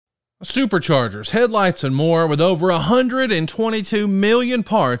Superchargers, headlights, and more. With over 122 million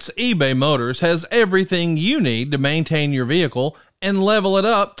parts, eBay Motors has everything you need to maintain your vehicle and level it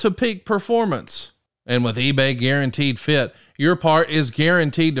up to peak performance. And with eBay Guaranteed Fit, your part is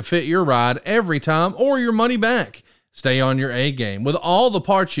guaranteed to fit your ride every time or your money back. Stay on your A game with all the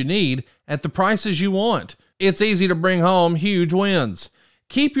parts you need at the prices you want. It's easy to bring home huge wins.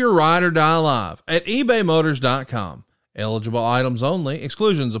 Keep your ride or die alive at ebaymotors.com. Eligible items only.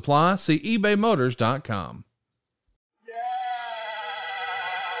 Exclusions apply. See ebaymotors.com.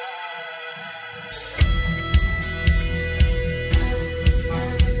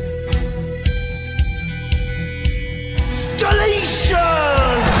 Deletion!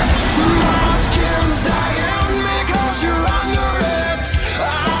 My skin's dying because you're under it.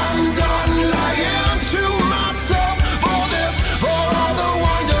 I'm done lying to myself for this, for all the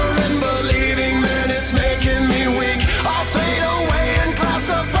wonder and believing that it's making me weak. I'll fade away and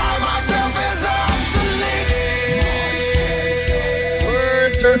classify myself as obsolete.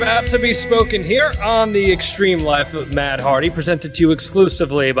 Words are about to be spoken here on The Extreme Life of Matt Hardy, presented to you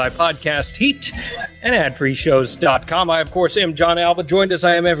exclusively by Podcast Heat and adfreeshows.com. I, of course, am John Alba, joined as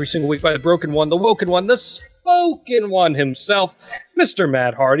I am every single week by the broken one, the woken one, the spoken one himself, Mr.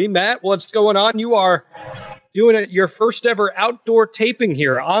 Matt Hardy. Matt, what's going on? You are doing it, your first ever outdoor taping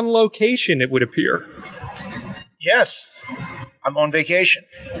here on location, it would appear. Yes, I'm on vacation.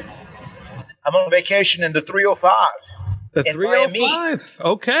 I'm on vacation in the 305. The 305,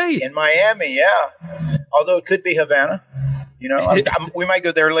 okay. In Miami, yeah. Although it could be Havana. You know, we might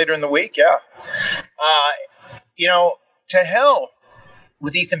go there later in the week, yeah. To hell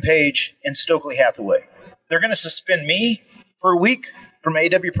with Ethan Page and Stokely Hathaway. They're going to suspend me for a week from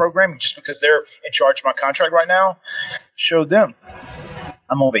AW programming just because they're in charge of my contract right now. Showed them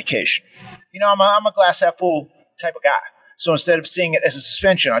I'm on vacation. You know, I'm a glass half full type of guy. So instead of seeing it as a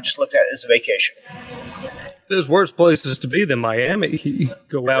suspension, I just looked at it as a vacation. There's worse places to be than Miami. You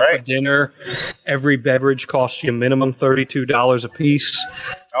go out for dinner. Every beverage costs you minimum $32 a piece.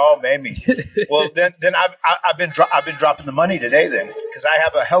 Oh, maybe. Well, then I've been dropping the money today then, because I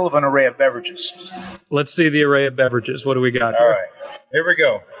have a hell of an array of beverages. Let's see the array of beverages. What do we got? All right, here we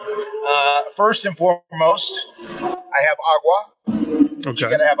go. First and foremost, I have agua. Okay. You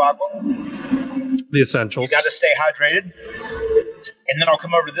got to have agua. The essentials. You got to stay hydrated. And then I'll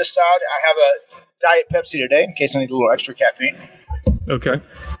come over to this side. I have a Diet Pepsi today in case I need a little extra caffeine. Okay.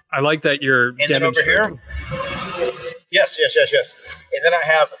 I like that you're and then over here. Yes. And then I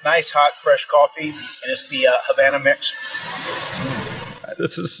have nice, hot, fresh coffee, and it's the Havana mix.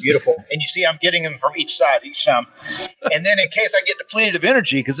 This is beautiful. And you see I'm getting them from each side each time. And then in case I get depleted of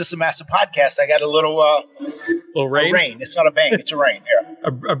energy, because this is a massive podcast, I got a little rain? A rain. It's not a bang, it's a rain. Yeah.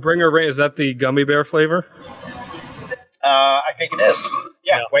 A bringer rain. Is that the gummy bear flavor? I think it is.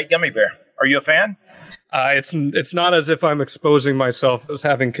 Yeah, white gummy bear. Are you a fan? It's not as if I'm exposing myself as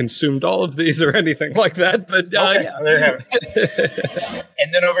having consumed all of these or anything like that, but okay. Yeah. There you have it.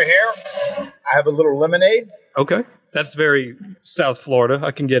 And then over here, I have a little lemonade. Okay. That's very South Florida.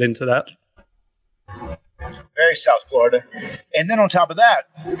 I can get into that. Very South Florida. And then on top of that,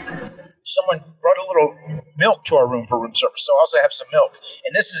 someone brought a little milk to our room for room service. So I also have some milk.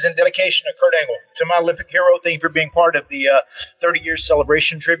 And this is in dedication to Kurt Angle, to my Olympic hero. Thank you for being part of the 30 years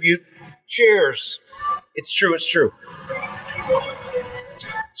celebration tribute. Cheers. It's true.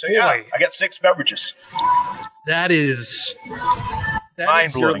 So yeah, I got 6 beverages. That is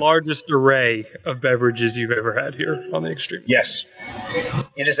your largest array of beverages you've ever had here on the Extreme. Yes.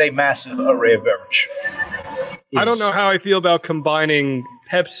 It is a massive array of beverage. I don't know how I feel about combining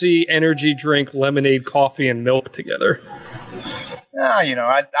Pepsi, energy drink, lemonade, coffee, and milk together. I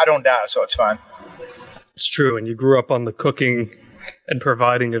don't die, so it's fine. It's true, and you grew up on the cooking and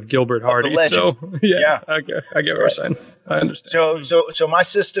providing of Gilbert Hardy. So yeah. I get what you're saying. I understand. So my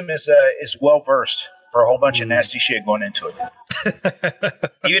system is well versed for a whole bunch of nasty shit going into it.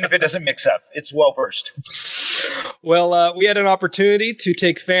 Even if it doesn't mix up, it's well versed. Well, we had an opportunity to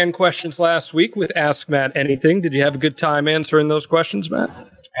take fan questions last week with Ask Matt Anything. Did you have a good time answering those questions, Matt?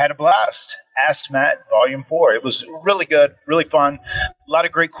 I had a blast. Ask Matt, Volume 4. It was really good, really fun. A lot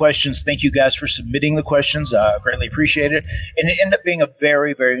of great questions. Thank you guys for submitting the questions. Greatly appreciate it. And it ended up being a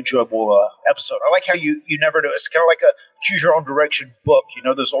very, very enjoyable episode. I like how you never know. It's kind of like a choose your own direction book. You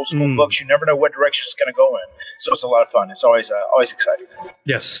know, those old school books. You never know what direction it's going to go in. So it's a lot of fun. It's always exciting.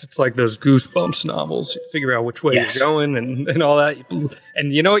 Yes, it's like those Goosebumps novels. You figure out which way you're going and all that.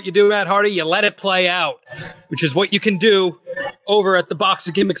 And you know what you do, Matt Hardy? You let it play out, which is what you can do over at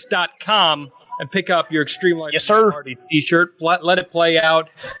theboxofgimmicks.com and pick up your Extreme Life Matt Hardy t-shirt. Let it play out.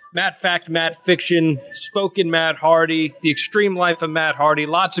 Matt Fact, Matt Fiction, Spoken Matt Hardy, The Extreme Life of Matt Hardy.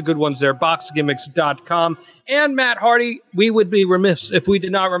 Lots of good ones there. Boxgimmicks.com. And Matt Hardy, we would be remiss if we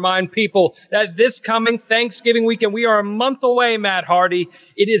did not remind people that this coming Thanksgiving weekend, we are a month away, Matt Hardy.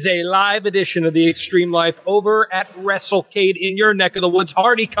 It is a live edition of The Extreme Life over at WrestleCade in your neck of the woods,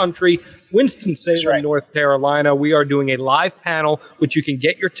 Hardy Country, Winston-Salem, North Carolina. We are doing a live panel, which you can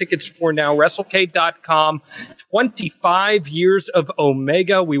get your tickets for now, WrestleCade.com. 25 years of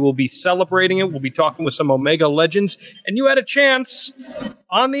Omega. We will be celebrating it. We'll be talking with some Omega legends. And you had a chance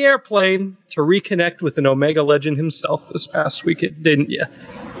on the airplane to reconnect with an Omega legend himself this past weekend, didn't you?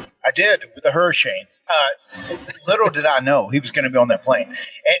 I did, with the hurricane. Little did I know he was going to be on that plane. And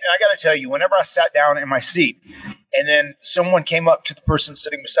I got to tell you, whenever I sat down in my seat, and then someone came up to the person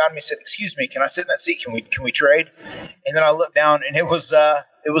sitting beside me and said, "Excuse me, can I sit in that seat? Can we trade?" And then I looked down, and it was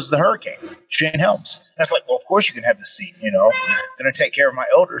the Hurricane, Shane Helms. And I was like, "Well, of course you can have the seat. Going to take care of my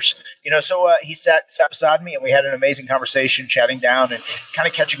elders." So he sat beside me, and we had an amazing conversation, chatting down and kind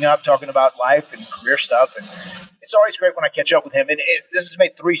of catching up, talking about life and career stuff. And it's always great when I catch up with him. And this is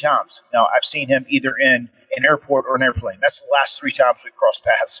made 3 times now. I've seen him either in an airport or an airplane. That's the last 3 times we've crossed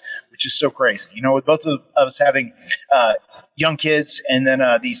paths, which is so crazy. With both of us having young kids and then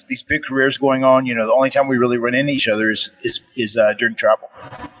these big careers going on, the only time we really run into each other is during travel.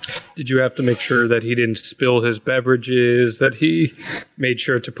 Did you have to make sure that he didn't spill his beverages, that he made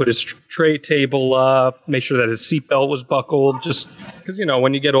sure to put his tray table up, make sure that his seatbelt was buckled? Just because,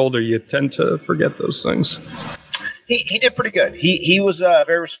 when you get older, you tend to forget those things. He did pretty good. He was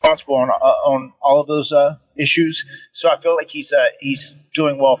very responsible on all of those issues. So I feel like he's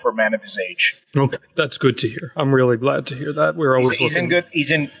doing well for a man of his age. Okay, that's good to hear. I'm really glad to hear that.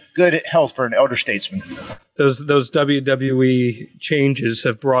 He's in good health for an elder statesman. Those WWE changes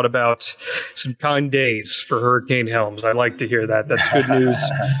have brought about some kind days for Hurricane Helms. I like to hear that. That's good news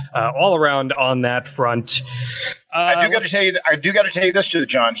all around on that front. I do got to tell you this, too,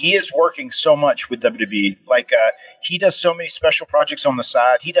 John. He is working so much with WWE. He does so many special projects on the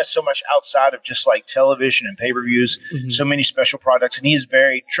side. He does so much outside of just television and pay-per-views. Mm-hmm. So many special projects, and he's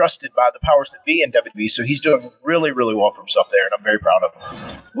very trusted by the powers that be in WWE. So he's doing really, really well for himself there, and I'm very proud of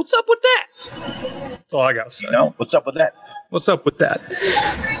him. What's up with that? That's all I got to say. What's up with that? What's up with that?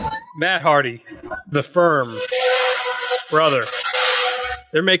 Matt Hardy, the firm, brother.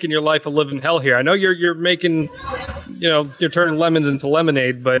 They're making your life a living hell here. I know you're making, you're turning lemons into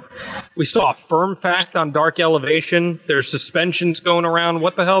lemonade, but we saw a firm fact on Dark Elevation. There's suspensions going around.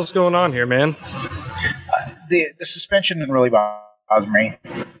 What the hell's going on here, man? The suspension didn't really bother me.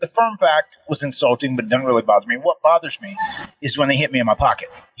 The firm fact was insulting, but it doesn't really bother me. What bothers me is when they hit me in my pocket,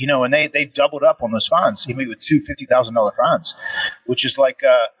 and they doubled up on those fines, hit me with 2 $50,000 fines, which is like,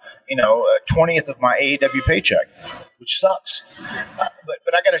 a 20th of my AEW paycheck, which sucks.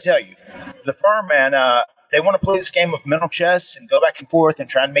 But I got to tell you, the firm, man, they want to play this game of mental chess and go back and forth and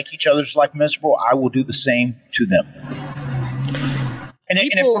try and make each other's life miserable. I will do the same to them. And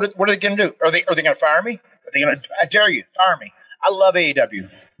what are they going to do? Are they going to fire me? Are they going to? I dare you, fire me. I love AEW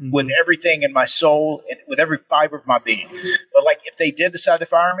with everything in my soul and with every fiber of my being. But if they did decide to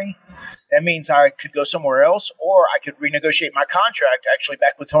fire me, that means I could go somewhere else, or I could renegotiate my contract actually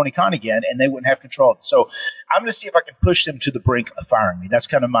back with Tony Khan again, and they wouldn't have control of it. So I'm going to see if I can push them to the brink of firing me. That's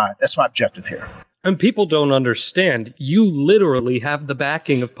my objective here. And people don't understand. You literally have the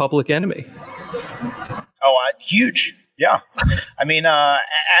backing of Public Enemy. Oh, huge. Yeah. I mean,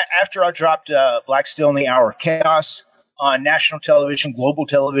 after I dropped Black Steel in the Hour of Chaos on national television, global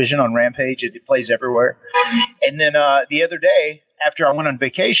television, on Rampage, it plays everywhere. And then the other day, after I went on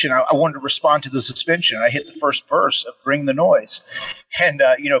vacation, I wanted to respond to the suspension. I hit the first verse of Bring the Noise. And,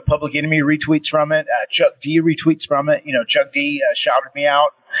 Public Enemy retweets from it. Chuck D retweets from it. Chuck D shouted me out.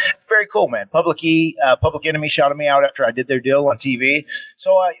 Very cool, man. Public Enemy shouted me out after I did their deal on TV.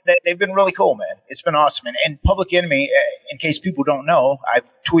 So they've been really cool, man. It's been awesome. And Public Enemy, in case people don't know,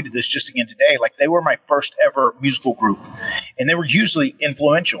 I've tweeted this just again today, they were my first ever musical group. And they were hugely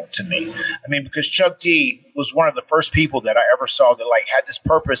influential to me. I mean, because Chuck D was one of the first people that I ever saw that had this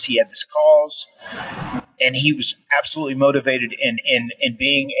purpose. He had this cause, and he was absolutely motivated in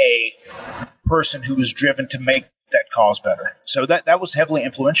being a person who was driven to make that cause better. So that was heavily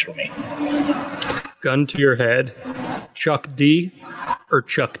influential to me. Gun to your head, Chuck D or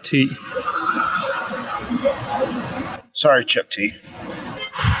Chuck T? Sorry, Chuck T.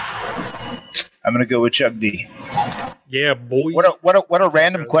 I'm gonna go with Chuck D. Yeah, boy. What a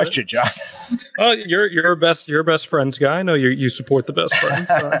random question, John. Oh, you're best friends guy. I know you support the best friends.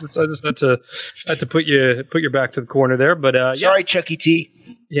 So I just had to put your back to the corner there. But sorry, Chucky T.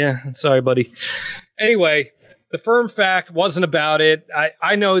 Yeah, sorry, buddy. Anyway, The firm fact wasn't about it.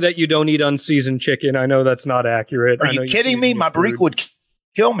 I know that you don't eat unseasoned chicken. I know that's not accurate. Are you kidding me? My Barrique would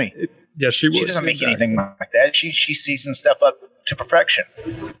kill me. Yes, she would. She doesn't make anything like that. She seasons stuff up to perfection.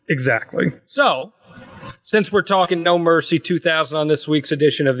 Exactly. So, since we're talking No Mercy 2000 on this week's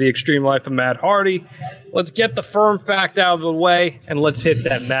edition of The Extreme Life of Matt Hardy, let's get the firm fact out of the way and let's hit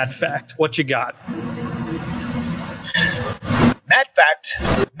that Matt fact. What you got? Matt fact,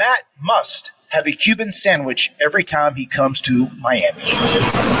 Matt must have a Cuban sandwich every time he comes to Miami.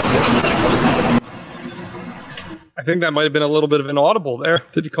 I think that might have been a little bit of an audible there.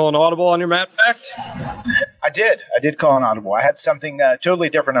 Did you call an audible on your Matt fact? I did call an audible. I had something totally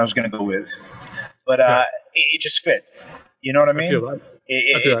different I was going to go with. But it just fit. You know what I mean? I feel that.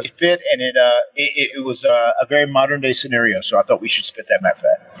 It fit, and it was a very modern day scenario. So I thought we should spit that Matt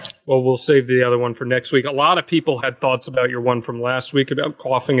fact. Well, we'll save the other one for next week. A lot of people had thoughts about your one from last week about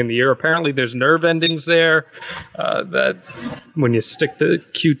coughing in the ear. Apparently, there's nerve endings there that when you stick the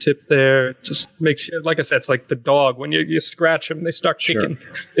Q-tip there, it just makes you, like I said, it's like the dog. When you scratch them, they start kicking.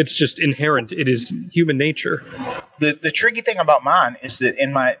 Sure. It's just inherent. It is human nature. The tricky thing about mine is that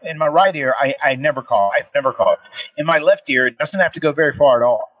in my right ear, I never cough. I've never coughed. In my left ear, it doesn't have to go very far at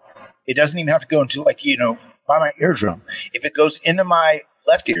all. It doesn't even have to go into by my eardrum. If it goes into my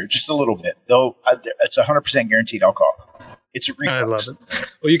left ear just a little bit, though, it's 100% guaranteed I'll cough. It's a reflex. I love it.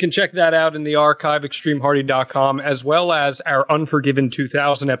 Well, you can check that out in the archive, extremehardy.com, as well as our Unforgiven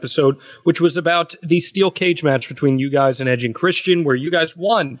 2000 episode, which was about the steel cage match between you guys and Edge and Christian, where you guys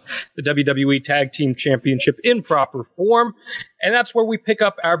won the WWE Tag Team Championship in proper form. And that's where we pick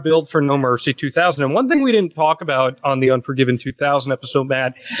up our build for No Mercy 2000. And one thing we didn't talk about on the Unforgiven 2000 episode,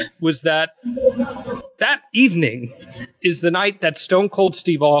 Matt, was that evening is the night that Stone Cold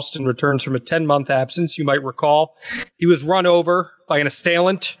Steve Austin returns from a 10-month absence. You might recall he was run over by an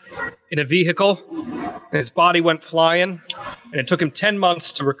assailant in a vehicle, and his body went flying, and it took him 10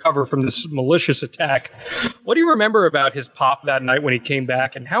 months to recover from this malicious attack. What do you remember about his pop that night when he came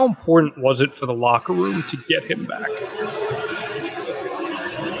back, and how important was it for the locker room to get him back?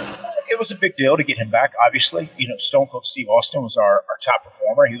 It was a big deal to get him back, obviously. Stone Cold Steve Austin was our top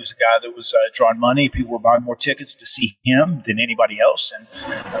performer. He was a guy that was drawing money. People were buying more tickets to see him than anybody else. And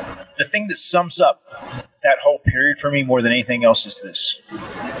the thing that sums up that whole period for me more than anything else is this.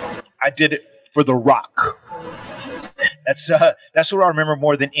 I did it for The Rock. That's what I remember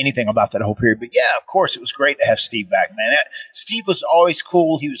more than anything about that whole period. But yeah, of course, it was great to have Steve back, man. Steve was always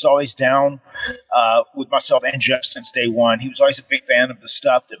cool. He was always down with myself and Jeff since day one. He was always a big fan of the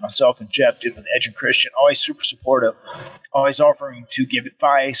stuff that myself and Jeff did with Edge and Christian. Always super supportive. Always offering to give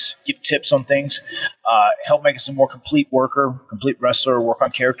advice, give tips on things, help make us a more complete worker, complete wrestler, work on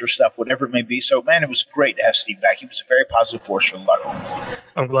character stuff, whatever it may be. So, man, it was great to have Steve back. He was a very positive force for the locker room.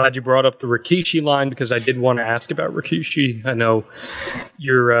 I'm glad you brought up the Rikishi line because I did want to ask about Rikishi. I know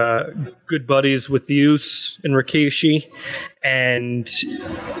you're good buddies with the Uce and Rikishi, and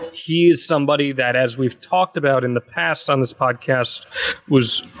he is somebody that, as we've talked about in the past on this podcast,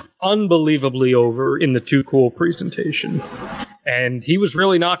 was unbelievably over in the Too Cool presentation. And he was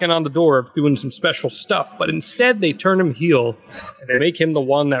really knocking on the door of doing some special stuff. But instead, they turn him heel and they make him the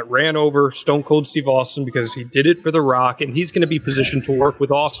one that ran over Stone Cold Steve Austin because he did it for The Rock. And he's going to be positioned to work with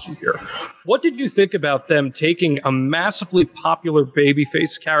Austin here. What did you think about them taking a massively popular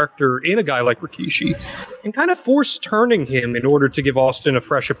babyface character in a guy like Rikishi and kind of force turning him in order to give Austin a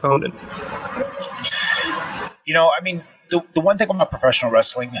fresh opponent? The one thing about professional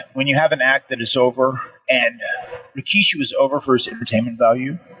wrestling, when you have an act that is over, and Rikishi was over for his entertainment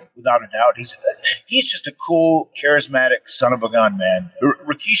value, without a doubt. He's just a cool, charismatic son of a gun, man.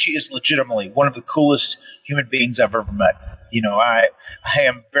 Rikishi is legitimately one of the coolest human beings I've ever met. I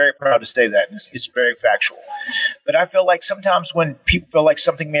am very proud to say that, and it's very factual. But I feel like sometimes when people feel like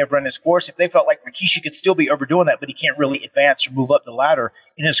something may have run its course, if they felt like Rikishi could still be overdoing that, but he can't really advance or move up the ladder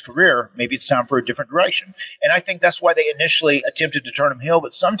in his career, maybe it's time for a different direction. And I think that's why they initially attempted to turn him heel.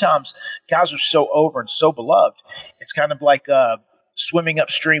 But sometimes guys are so over and so beloved, it's kind of like swimming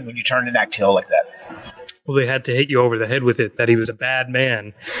upstream when you turn an act heel like that. Well, they had to hit you over the head with it that he was a bad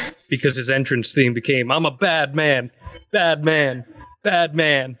man because his entrance theme became, I'm a bad man. Bad man, bad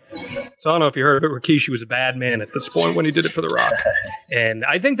man. So I don't know if you heard, but Rikishi was a bad man at this point when he did it for The Rock. And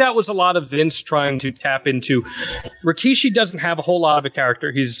I think that was a lot of Vince trying to tap into. Rikishi doesn't have a whole lot of a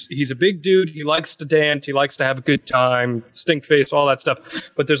character. He's a big dude. He likes to dance. He likes to have a good time, stink face, all that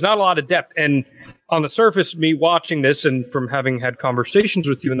stuff. But there's not a lot of depth. And on the surface, me watching this and from having had conversations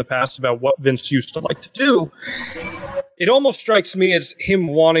with you in the past about what Vince used to like to do, it almost strikes me as him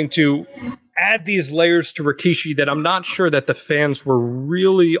wanting to add these layers to Rikishi that I'm not sure that the fans were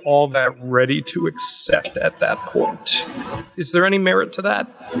really all that ready to accept at that point. Is there any merit to that?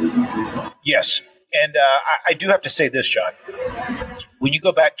 Yes. And I do have to say this, John. When you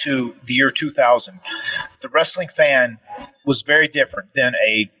go back to the year 2000, the wrestling fan was very different than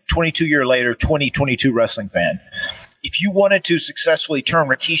a 22 year later 2022 wrestling fan. If you wanted to successfully turn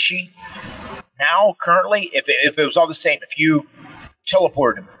Rikishi now, currently, if it was all the same, if you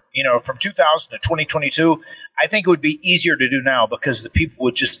teleported him, from 2000 to 2022, I think it would be easier to do now because the people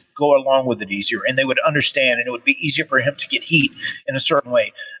would just go along with it easier and they would understand, and it would be easier for him to get heat in a certain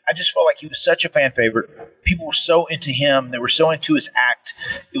way. I just felt like he was such a fan favorite. People were so into him. They were so into his act.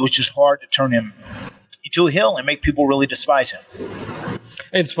 It was just hard to turn him into a heel and make people really despise him.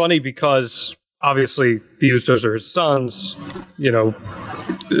 And it's funny because obviously the Usos are his sons, Solo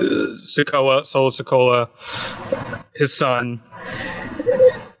Sikoa, his son.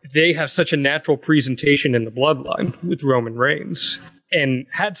 They have such a natural presentation in the bloodline with Roman Reigns. And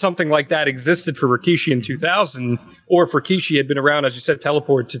had something like that existed for Rikishi in 2000, or if Rikishi had been around, as you said,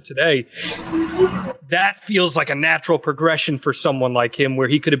 teleported to today, that feels like a natural progression for someone like him where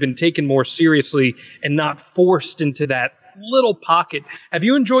he could have been taken more seriously and not forced into that little pocket. Have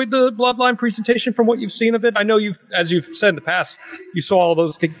you enjoyed the bloodline presentation from what you've seen of it? I know as you've said in the past, you saw all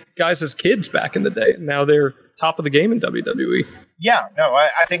those guys as kids back in the day, and now they're top of the game in WWE. Yeah, no,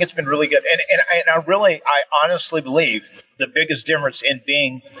 I think it's been really good. And I honestly believe the biggest difference in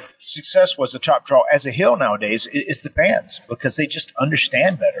being successful as a top draw as a heel nowadays is the fans, because they just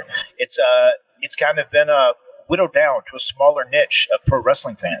understand better. It's kind of been whittled down to a smaller niche of pro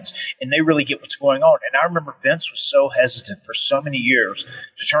wrestling fans, and they really get what's going on. And I remember Vince was so hesitant for so many years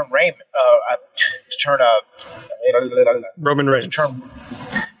to turn Roman Reigns.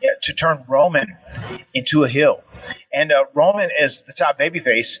 To turn Roman into a heel. And Roman is the top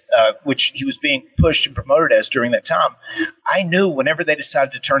babyface, which he was being pushed and promoted as during that time. I knew whenever they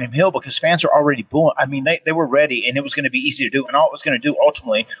decided to turn him heel, because fans are already booing. I mean, they were ready, and it was going to be easy to do. And all it was going to do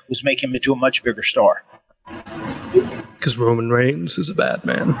ultimately was make him into a much bigger star. Because Roman Reigns is a bad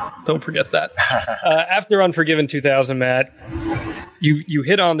man. Don't forget that. After Unforgiven 2000, Matt, you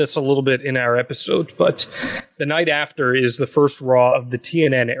hit on this a little bit in our episode, but the night after is the first Raw of the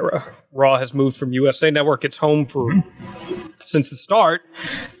TNN era. Raw has moved from USA Network, its home since the start,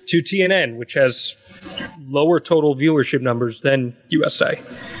 to TNN, which has lower total viewership numbers than USA.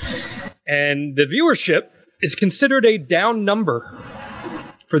 And the viewership is considered a down number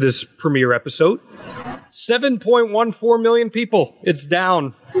for this premiere episode. 7.14 million people. It's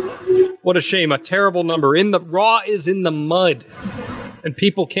down. What a shame. A terrible number. Raw is in the mud. And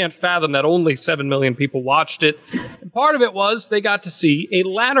people can't fathom that only 7 million people watched it. And part of it was they got to see a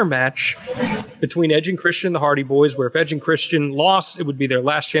ladder match between Edge and Christian and the Hardy Boys, where if Edge and Christian lost, it would be their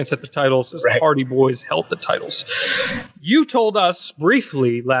last chance at the titles as the Hardy Boys held the titles. You told us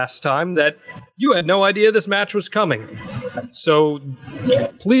briefly last time that you had no idea this match was coming. So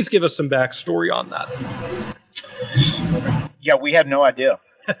please give us some backstory on that. Yeah, we had no idea.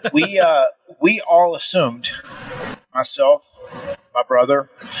 We all assumed, myself, my brother,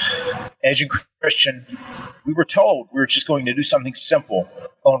 Edge and Christian, we were told we were just going to do something simple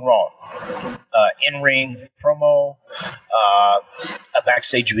on Raw. In-ring promo, a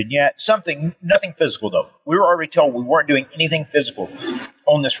backstage vignette, nothing physical though. We were already told we weren't doing anything physical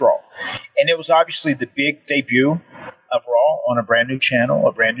on this Raw. And it was obviously the big debut of Raw on a brand new channel,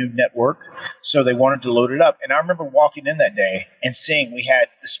 a brand new network. So they wanted to load it up. And I remember walking in that day and seeing we had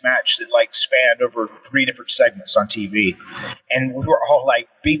this match that spanned over 3 different segments on TV. And we were all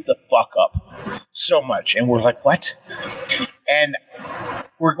beat the fuck up so much. And we're like, what? And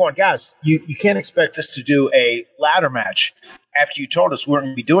we're going, guys, you can't expect us to do a ladder match after you told us we weren't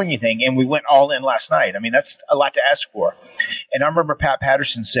going to be doing anything. And we went all in last night. I mean, that's a lot to ask for. And I remember Pat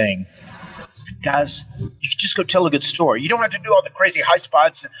Patterson saying, guys, you can just go tell a good story. You don't have to do all the crazy high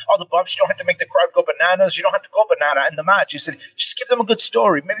spots and all the bumps. You don't have to make the crowd go bananas. You don't have to go banana in the match. You said, just give them a good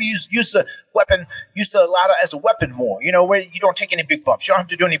story. Maybe use the weapon, use the ladder as a weapon more, where you don't take any big bumps. You don't have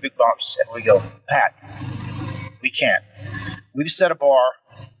to do any big bumps. And we go, Pat, we can't. We've set a bar,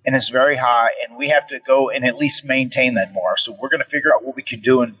 and it's very high, and we have to go and at least maintain that bar. So we're going to figure out what we can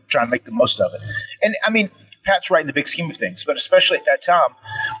do and try and make the most of it. And, I mean, Pat's right in the big scheme of things, but especially at that time,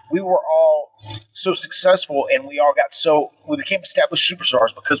 we were all so successful, and we became established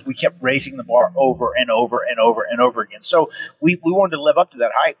superstars because we kept raising the bar over and over and over and over again. So we wanted to live up to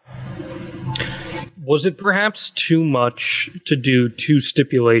that hype. Was it perhaps too much to do 2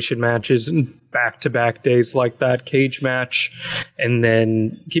 stipulation matches in back-to-back days like that, cage match? And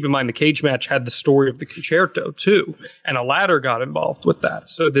then keep in mind the cage match had the story of the concerto too, and a ladder got involved with that.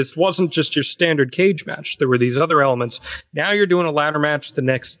 So this wasn't just your standard cage match. There were these other elements. Now you're doing a ladder match the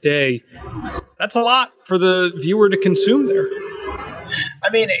next day. That's a lot for the viewer to consume there. I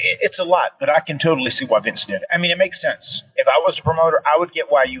mean, it's a lot, but I can totally see why Vince did it. I mean, it makes sense. If I was a promoter, I would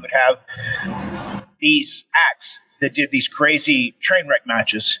get why you would have these acts that did these crazy train wreck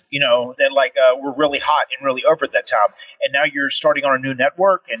matches, that were really hot and really over at that time. And now you're starting on a new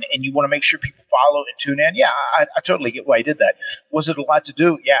network and you want to make sure people follow and tune in. Yeah, I totally get why he did that. Was it a lot to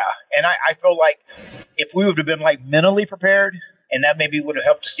do? Yeah. And I feel like if we would have been mentally prepared, and that maybe would have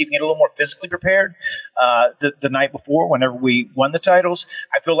helped us even get a little more physically prepared the night before whenever we won the titles,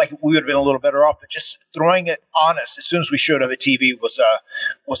 I feel like we would have been a little better off. But just throwing it on us as soon as we showed up at TV was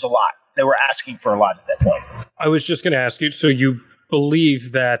a lot. They were asking for a lot at that point. I was just going to ask you, so you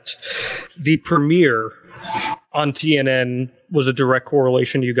believe that the premiere on TNN was a direct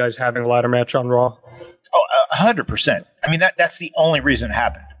correlation to you guys having a ladder match on Raw? Oh, 100%. I mean, that's the only reason it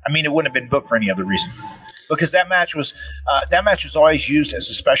happened. I mean, it wouldn't have been booked for any other reason. Because that match was always used as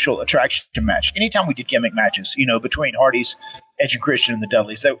a special attraction match. Anytime we did gimmick matches, between Hardy's, Edge and Christian and the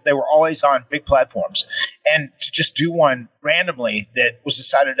Dudleys, they were always on big platforms. And to just do one randomly that was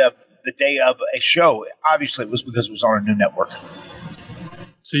decided of the day of a show, obviously it was because it was on a new network.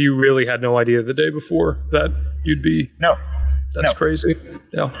 So you really had no idea the day before that you'd be... No. That's crazy.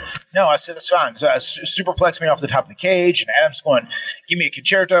 Yeah. No, I said, it's fine. So superplex me off the top of the cage, and Adam's going, give me a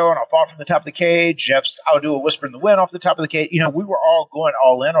concerto, and I'll fall from the top of the cage. I'll do a whisper in the wind off the top of the cage. We were all going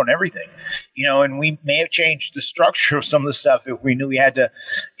all in on everything, and we may have changed the structure of some of the stuff if we knew we had to,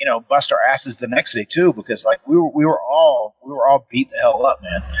 bust our asses the next day too, because we were all beat the hell up,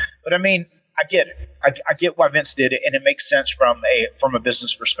 man. But I mean, I get it. I get why Vince did it, and it makes sense from a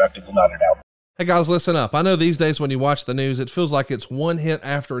business perspective, without a doubt. Hey guys, listen up. I know these days when you watch the news, it feels like it's one hit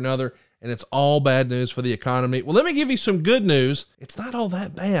after another and it's all bad news for the economy. Well, let me give you some good news. It's not all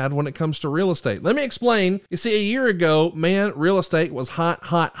that bad when it comes to real estate. Let me explain. You see, a year ago, real estate was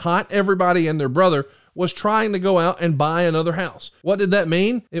hot. Everybody and their brother was trying to go out and buy another house. What did that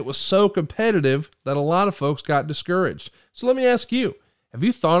mean? It was so competitive that a lot of folks got discouraged. So let me ask you, have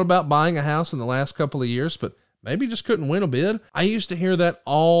you thought about buying a house in the last couple of years, but maybe just couldn't win a bid? I used to hear that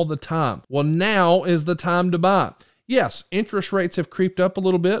all the time. Well, now is the time to buy. Yes, interest rates have creeped up a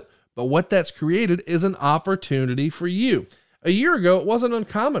little bit, but what that's created is an opportunity for you. A year ago, it wasn't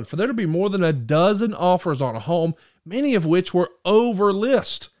uncommon for there to be more than a dozen offers on a home, many of which were over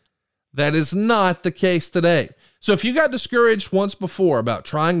list. That is not the case today. So if you got discouraged once before about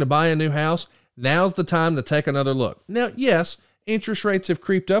trying to buy a new house, now's the time to take another look. Now, yes, interest rates have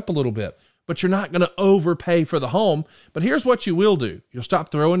creeped up a little bit, but you're not going to overpay for the home. But here's what you will do. You'll stop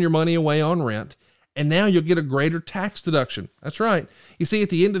throwing your money away on rent, and now you'll get a greater tax deduction. That's right. You see, at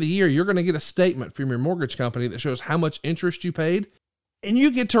the end of the year, you're going to get a statement from your mortgage company that shows how much interest you paid, and you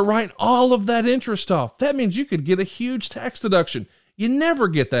get to write all of that interest off. That means you could get a huge tax deduction. You never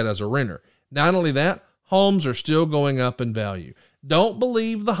get that as a renter. Not only that, homes are still going up in value. Don't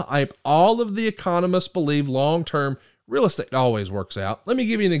believe the hype. All of the economists believe long-term real estate always works out. Let me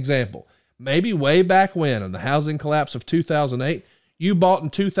give you an example. Maybe way back when, in the housing collapse of 2008, you bought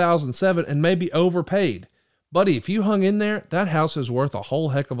in 2007 and maybe overpaid. Buddy, if you hung in there, that house is worth a whole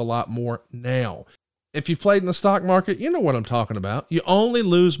heck of a lot more now. If you've played in the stock market, you know what I'm talking about. You only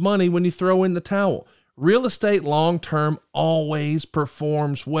lose money when you throw in the towel. Real estate long-term always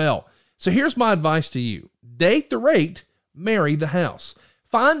performs well. So here's my advice to you. Date the rate, marry the house.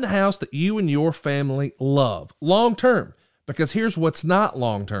 Find the house that you and your family love long-term, because here's what's not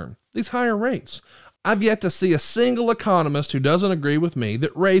long-term. These higher rates. I've yet to see a single economist who doesn't agree with me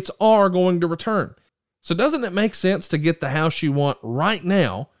that rates are going to return. So doesn't it make sense to get the house you want right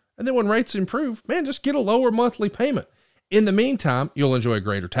now, and then when rates improve, just get a lower monthly payment? In the meantime, you'll enjoy a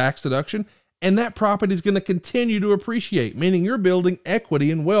greater tax deduction, and that property is going to continue to appreciate, meaning you're building equity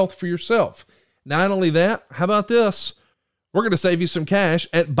and wealth for yourself. Not only that, how about this? We're going to save you some cash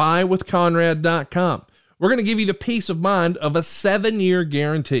at buywithconrad.com. We're going to give you the peace of mind of a 7-year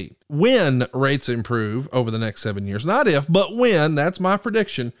guarantee. When rates improve over the next 7 years, not if, but when, that's my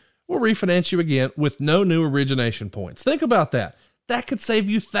prediction, we'll refinance you again with no new origination points. Think about that. That could save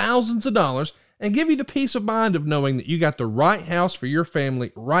you thousands of dollars and give you the peace of mind of knowing that you got the right house for your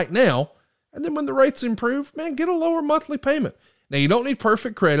family right now. And then when the rates improve, get a lower monthly payment. Now, you don't need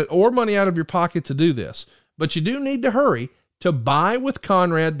perfect credit or money out of your pocket to do this, but you do need to hurry to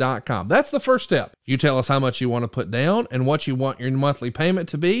buywithconrad.com. That's the first step. You tell us how much you want to put down and what you want your monthly payment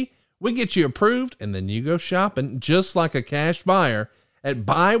to be. We get you approved, and then you go shopping just like a cash buyer at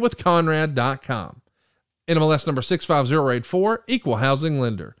buywithconrad.com. NMLS number 65084, equal housing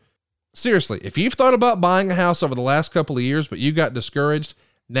lender. Seriously, if you've thought about buying a house over the last couple of years, but you got discouraged,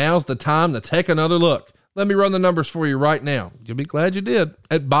 now's the time to take another look. Let me run the numbers for you right now. You'll be glad you did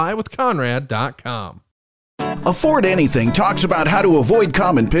at buywithconrad.com. Afford Anything talks about how to avoid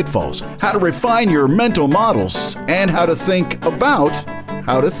common pitfalls, how to refine your mental models, and how to think about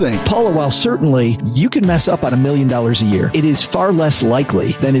how to think. Paula, while certainly you can mess up on $1 million a year, it is far less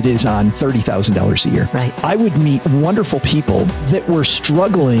likely than it is on $30,000 a year. Right. I would meet wonderful people that were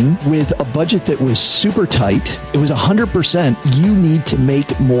struggling with a budget that was super tight. It was 100% you need to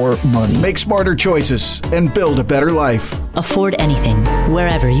make more money. Make smarter choices and build a better life. Afford Anything,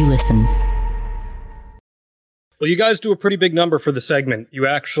 wherever you listen. Well, you guys do a pretty big number for the segment. You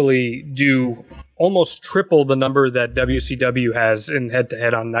actually do almost triple the number that WCW has in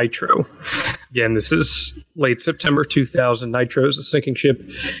head-to-head on Nitro. Again, this is late September 2000. Nitro's a sinking ship.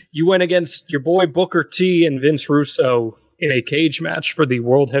 You went against your boy Booker T and Vince Russo in a cage match for the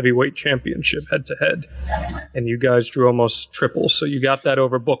World Heavyweight Championship head-to-head. And you guys drew almost triple, so you got that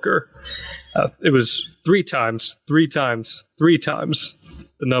over Booker. It was three times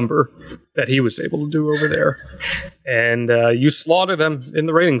the number that he was able to do over there. And you slaughter them in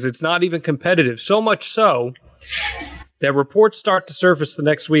the ratings. It's not even competitive. So much so that reports start to surface the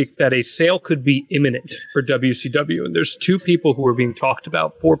next week that a sale could be imminent for WCW. And there's two people who are being talked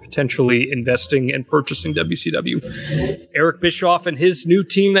about for potentially investing and purchasing WCW. Eric Bischoff and his new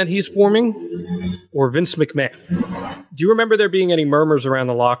team that he's forming, or Vince McMahon. Do you remember there being any murmurs around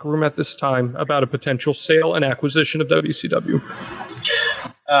the locker room at this time about a potential sale and acquisition of WCW?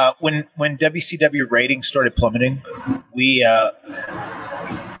 When WCW ratings started plummeting,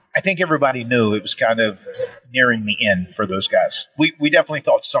 I think everybody knew it was kind of nearing the end for those guys. We definitely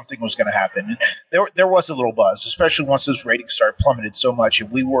thought something was going to happen. There was a little buzz, especially once those ratings started plummeted so much,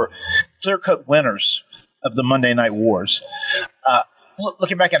 and we were clear-cut winners of the Monday Night Wars.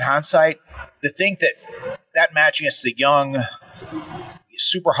 Looking back in hindsight, to think that match against the young,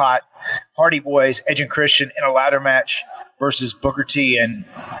 super hot Hardy Boys, Edge and Christian, in a ladder match versus Booker T and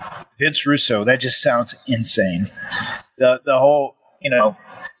Vince Russo, that just sounds insane. The whole,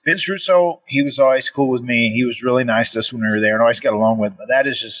 Vince Russo, he was always cool with me. He was really nice to us when we were there and always got along with. But that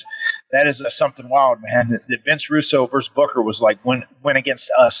is something wild, man. That Vince Russo versus Booker was like went against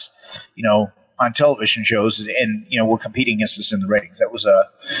us, on television shows, and we're competing against us in the ratings. That was a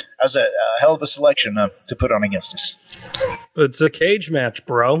hell of a selection to put on against us. It's a cage match,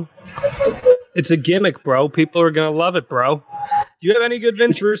 bro. It's a gimmick, bro. People are gonna love it, bro. Do you have any good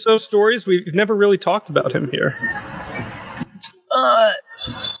Vince Russo stories? We've never really talked about him here.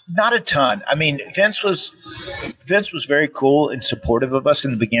 Not a ton. I mean, Vince was very cool and supportive of us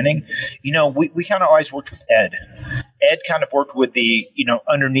in the beginning. We kind of always worked with Ed. Ed kind of worked with the,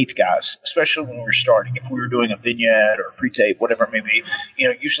 underneath guys, especially when we were starting. If we were doing a vignette or a pre-tape, whatever it may be,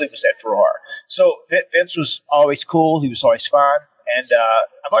 usually it was Ed Farrar. So Vince was always cool. He was always fine. And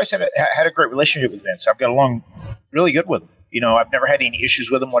I've always had a great relationship with Vince. I've got along really good with him. I've never had any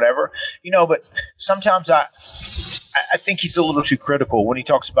issues with him, whatever. But sometimes I think he's a little too critical when he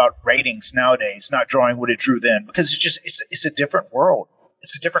talks about ratings nowadays, not drawing what it drew then, because it's a different world.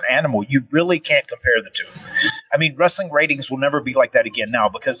 It's a different animal. You really can't compare the two. I mean, wrestling ratings will never be like that again now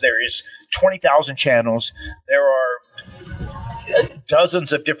because there is 20,000 channels. There are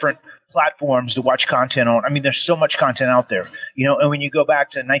dozens of different platforms to watch content on. I mean, there's so much content out there, and when you go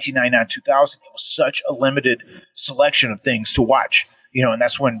back to 1999, 2000, it was such a limited selection of things to watch. And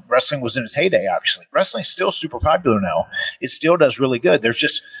that's when wrestling was in its heyday, obviously. Wrestling's still super popular now. It still does really good. There's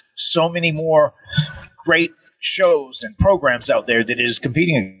just so many more great shows and programs out there that it is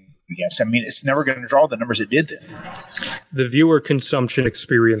competing against. I mean, it's never going to draw the numbers it did then. The viewer consumption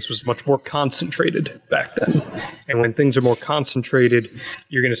experience was much more concentrated back then. And when things are more concentrated,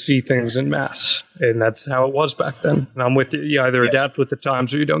 you're going to see things in mass. And that's how it was back then. And I'm with you. You either adapt with the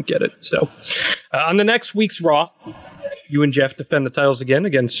times or you don't get it. So on the next week's Raw, you and Jeff defend the titles again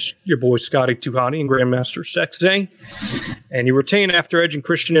against your boy Scotty Tuhani and Grandmaster Sexay. And you retain after Edge and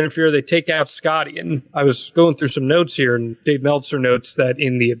Christian interfere. They take out Scotty. And I was going through some notes here, and Dave Meltzer notes that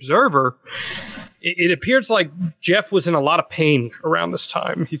in The Observer, it appears like Jeff was in a lot of pain around this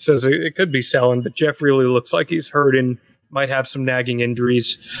time. He says it could be selling, but Jeff really looks like he's hurting, might have some nagging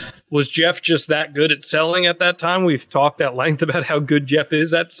injuries. Was Jeff just that good at selling at that time? We've talked at length about how good Jeff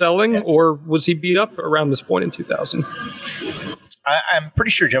is at selling, or was he beat up around this point in 2000? I'm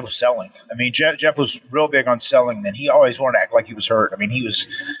pretty sure Jeff was selling. I mean, Jeff was real big on selling. Then he always wanted to act like he was hurt. I mean, he was,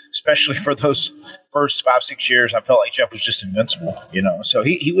 especially for those first 5-6 years, I felt like Jeff was just invincible, So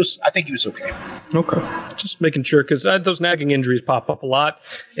he was, I think he was okay. Okay. Just making sure, because those nagging injuries pop up a lot.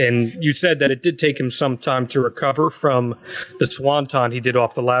 And you said that it did take him some time to recover from the swanton he did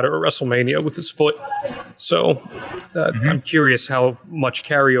off the ladder at WrestleMania with his foot. So I'm curious how much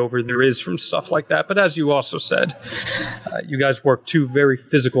carryover there is from stuff like that. But as you also said, you guys worked 2 very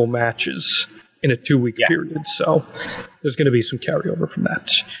physical matches in a 2-week period. So there's going to be some carryover from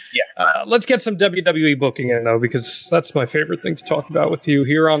that. Yeah. Let's get some WWE booking in, though, because that's my favorite thing to talk about with you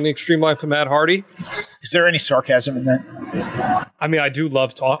here on The Extreme Life of Matt Hardy. Is there any sarcasm in that? I mean, I do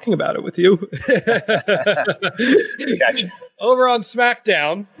love talking about it with you. Gotcha. Over on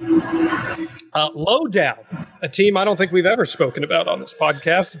SmackDown, Lowdown, a team I don't think we've ever spoken about on this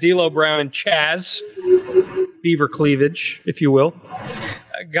podcast. D'Lo Brown and Chaz, Beaver Cleavage, if you will,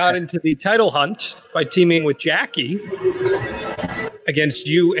 got into the title hunt by teaming with Jackie against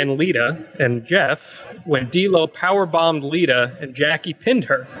you and Lita and Jeff when D'Lo powerbombed Lita and Jackie pinned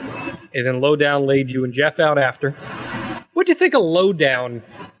her. And then Lowdown laid you and Jeff out after. What do you think of Lowdown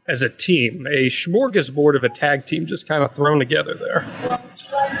as a team? A smorgasbord of a tag team just kind of thrown together there.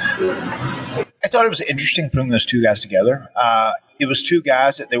 I thought it was interesting putting those 2 guys together. It was 2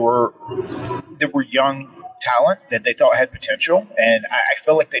 guys that were young talent that they thought had potential, and I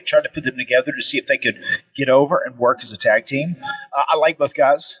felt like they tried to put them together to see if they could get over and work as a tag team. I like both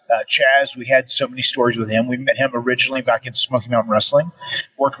guys. Chaz, we had so many stories with him. We met him originally back in Smoky Mountain Wrestling,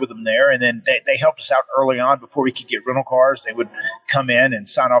 worked with him there, and then they helped us out early on before we could get rental cars. They would come in and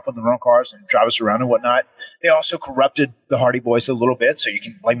sign off on the rental cars and drive us around and whatnot. They also corrupted the Hardy Boys a little bit, so you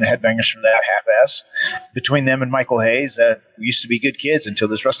can blame the Headbangers for that half-ass. Between them and Michael Hayes, we used to be good kids until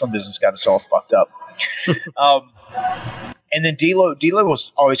this wrestling business got us all fucked up. And then D'Lo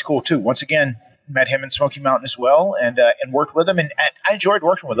was always cool too. Once again, met him in Smoky Mountain as well, and worked with him, and I enjoyed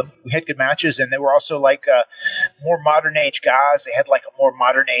working with them. We had good matches, and they were also like more modern age guys. They had like a more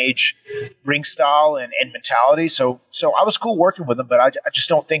modern age ring style and mentality. So I was cool working with them, but I just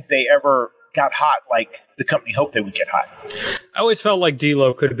don't think they ever got hot like the company hoped they would get hot. I always felt like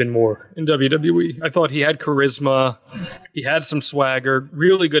D'Lo could have been more in WWE. I thought he had charisma, he had some swagger,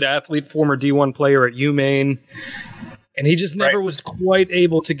 really good athlete, former D1 player at UMaine, and he just never was quite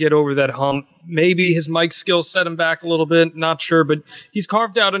able to get over that hump. Maybe his mic skills set him back a little bit, not sure, but he's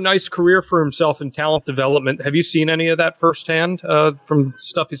carved out a nice career for himself in talent development. Have you seen any of that firsthand from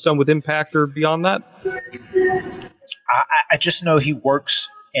stuff he's done with Impact or beyond that? I just know he works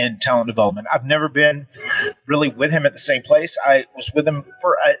in talent development. I've never been really with him at the same place. I was with him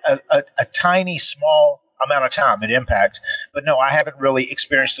for a tiny, small amount of time at Impact, but no, I haven't really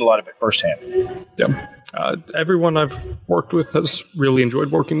experienced a lot of it firsthand. Yeah. Everyone I've worked with has really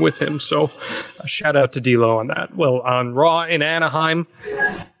enjoyed working with him, so shout out to D'Lo on that. Well, on Raw in Anaheim,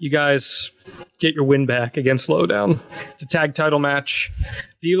 you guys get your win back against Lowdown. It's a tag title match.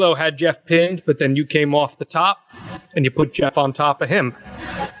 D'Lo had Jeff pinned, but then you came off the top and you put Jeff on top of him.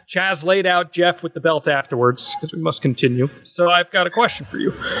 Chaz laid out Jeff with the belt afterwards, because we must continue. So I've got a question for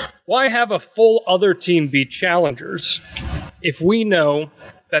you. Why have a full other team be challengers if we know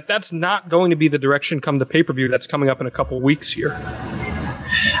that that's not going to be the direction come the pay-per-view that's coming up in a couple weeks here?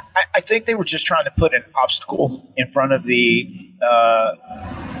 I think they were just trying to put an obstacle in front of the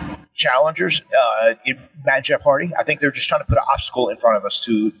challengers, Matt and Jeff Hardy. I think they're just trying to put an obstacle in front of us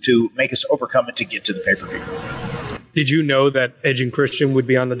to make us overcome it to get to the pay-per-view. Did you know that Edge and Christian would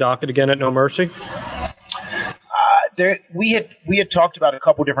be on the docket again at No Mercy? We had talked about a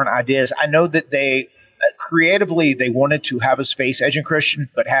couple different ideas. I know that they creatively they wanted to have us face Edge and Christian,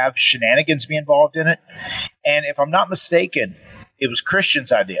 but have shenanigans be involved in it. And if I'm not mistaken, it was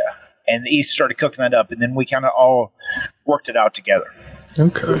Christian's idea, and the East started cooking that up, and then we kind of all worked it out together.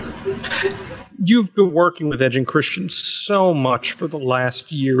 Okay. You've been working with Edge and Christian so much for the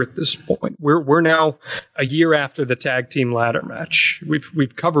last year at this point. We're now a year after the tag team ladder match.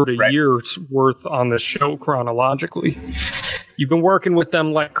 We've covered a year's worth on the show chronologically. You've been working with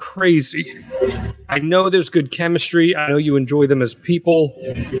them like crazy. I know there's good chemistry. I know you enjoy them as people.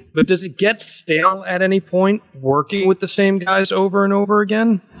 But does it get stale at any point working with the same guys over and over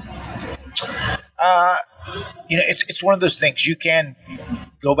again? It's one of those things. You can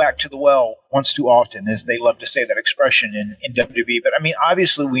go back to the well once too often, as they love to say that expression in WWE. But I mean,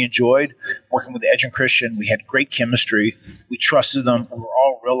 obviously we enjoyed working with Edge and Christian. We had great chemistry. We trusted them. We were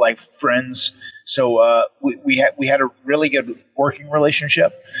all real life friends. So we had a really good working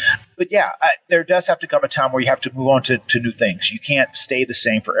relationship. But yeah, there does have to come a time where you have to move on to new things. You can't stay the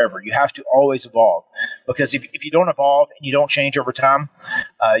same forever. You have to always evolve, because if you don't evolve and you don't change over time,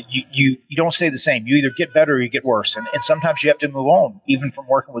 you don't stay the same. You either get better or you get worse. And sometimes you have to move on, even from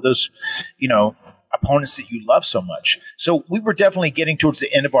working with those, opponents that you love so much. So we were definitely getting towards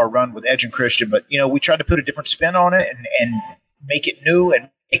the end of our run with Edge and Christian, but we tried to put a different spin on it and make it new and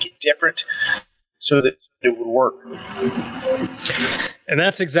make it different so that it would work. And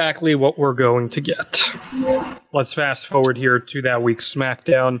that's exactly what we're going to get. Let's fast forward here to that week's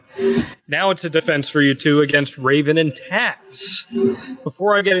SmackDown. Now it's a defense for you two against Raven and Taz.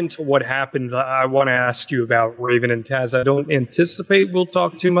 Before I get into what happened, I want to ask you about Raven and Taz. I don't anticipate we'll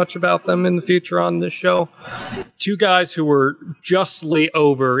talk too much about them in the future on this show. Two guys who were justly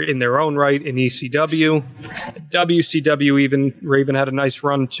over in their own right in ECW. WCW even, Raven had a nice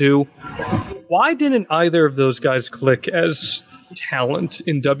run too. Why didn't either of those guys click as talent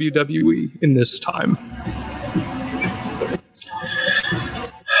in WWE in this time?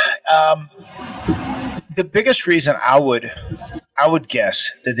 The biggest reason I would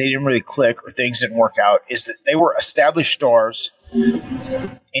guess that they didn't really click or things didn't work out is that they were established stars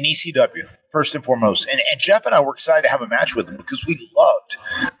in ECW, first and foremost. And Jeff and I were excited to have a match with them because we loved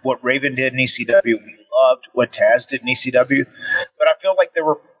what Raven did in ECW. We loved what Taz did in ECW. But I feel like they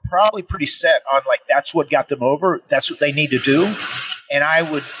were probably pretty set on, like, that's what got them over. That's what they need to do. And I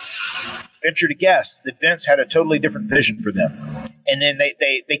would venture to guess that Vince had a totally different vision for them. And then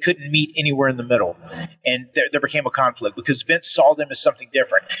they couldn't meet anywhere in the middle. And there became a conflict because Vince saw them as something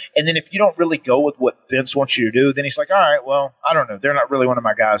different. And then if you don't really go with what Vince wants you to do, then he's like, all right, well, I don't know. They're not really one of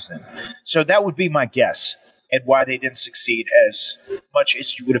my guys then. So that would be my guess at why they didn't succeed as much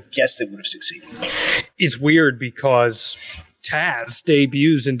as you would have guessed they would have succeeded. It's weird because Taz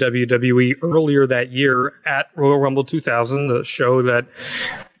debuts in WWE earlier that year at Royal Rumble 2000, the show that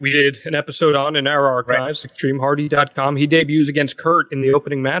we did an episode on in our archives, right. ExtremeHardy.com. He debuts against Kurt in the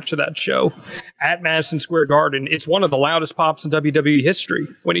opening match of that show at Madison Square Garden. It's one of the loudest pops in WWE history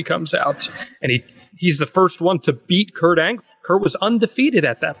when he comes out. And he's the first one to beat Kurt Angle. Kurt was undefeated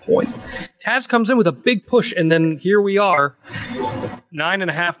at that point. Taz comes in with a big push, and then here we are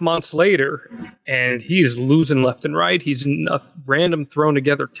 9.5 months later, and he's losing left and right. He's in a random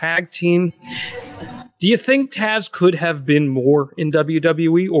thrown-together tag team. Do you think Taz could have been more in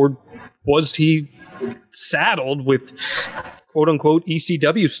WWE, or was he saddled with quote-unquote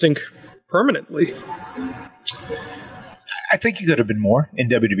ECW stink permanently? I think he could have been more in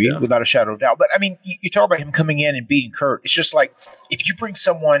WWE, without a shadow of doubt. But, I mean, you talk about him coming in and beating Kurt. It's just like, if you bring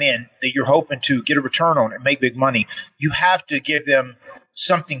someone in that you're hoping to get a return on and make big money, you have to give them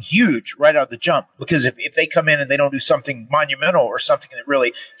something huge right out of the jump. Because if they come in and they don't do something monumental or something that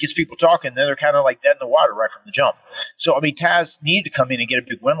really gets people talking, then they're kind of like dead in the water right from the jump. So, I mean, Taz needed to come in and get a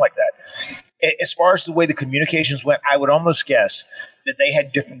big win like that. As far as the way the communications went, I would almost guess that they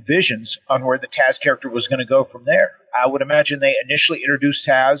had different visions on where the Taz character was going to go from there. I would imagine they initially introduced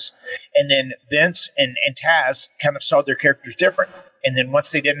Taz, and then Vince and Taz kind of saw their characters different. And then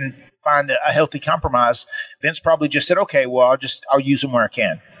once they didn't find a healthy compromise, Vince probably just said, okay, well, I'll use them where I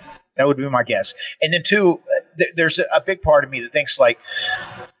can. That would be my guess. And then two, there's a big part of me that thinks, like,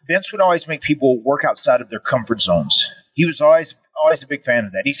 Vince would always make people work outside of their comfort zones. He was always a big fan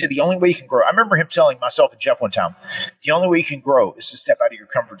of that. He said the only way you can grow, I remember him telling myself and Jeff one time, the only way you can grow is to step out of your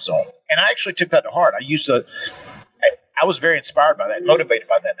comfort zone. And I actually took that to heart. I was very inspired by that, motivated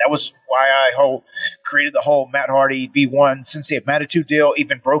by that. That was why I created the whole Matt Hardy V1 Sensei of Matitude deal,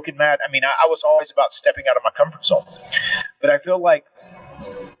 even Broken Matt. I mean, I was always about stepping out of my comfort zone. But I feel like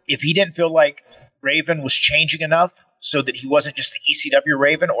if he didn't feel like Raven was changing enough so that he wasn't just the ECW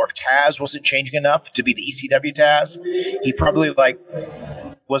Raven, or if Taz wasn't changing enough to be the ECW Taz, he probably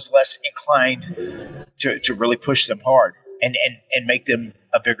was less inclined to really push them hard and make them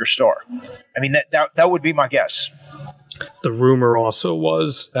a bigger star. I mean, that would be my guess. The rumor also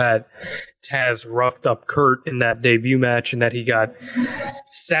was that Taz roughed up Kurt in that debut match and that he got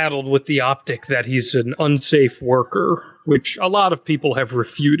saddled with the optic that he's an unsafe worker, which a lot of people have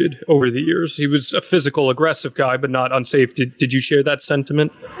refuted over the years. He was a physical, aggressive guy, but not unsafe. Did you share that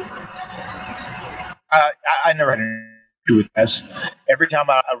sentiment? I never had an issue with Taz. Every time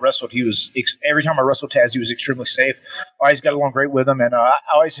I wrestled Taz, he was extremely safe. I always got along great with him, and I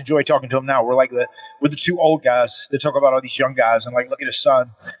always enjoy talking to him now. We're the two old guys that talk about all these young guys, and look at his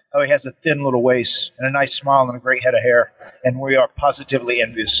son, how he has a thin little waist and a nice smile and a great head of hair, and we are positively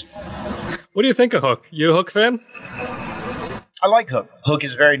envious. What do you think of Hook? You a Hook fan? I like Hook. Hook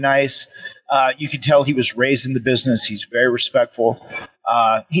is very nice. You can tell he was raised in the business. He's very respectful.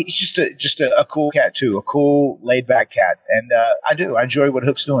 He's just a cool cat too, a cool laid back cat, and I enjoy what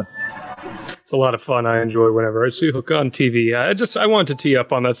Hook's doing. It's a lot of fun. I enjoy whenever I see Hook on TV. I wanted to tee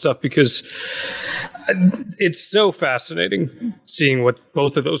up on that stuff because It's so fascinating seeing what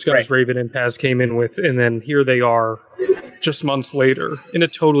both of those guys, Right. Raven and Taz, came in with, and then here they are just months later in a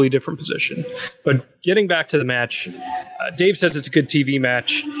totally different position. But getting back to the match, Dave says it's a good TV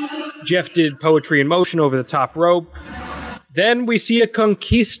match. Jeff did poetry in motion over the top rope. Then we see a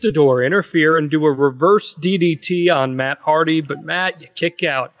Conquistador interfere and do a reverse DDT on Matt Hardy, but Matt, you kick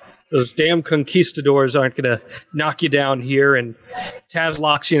out. Those damn Conquistadors aren't going to knock you down here. And Taz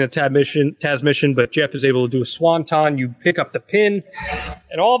locks you in a Taz mission, but Jeff is able to do a swanton. You pick up the pin.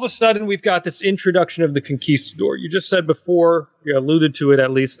 And all of a sudden, we've got this introduction of the Conquistador. You just said before, you alluded to it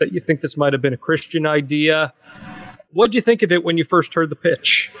at least, that you think this might have been a Christian idea. What did you think of it when you first heard the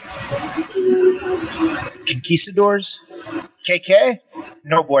pitch? Conquistadors? KK?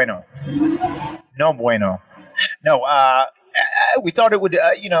 No bueno. No bueno. No, we thought it would,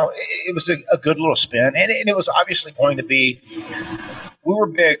 it was a good little spin. And it was obviously going to be, we were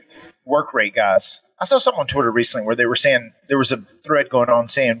big work rate guys. I saw something on Twitter recently where they were saying there was a thread going on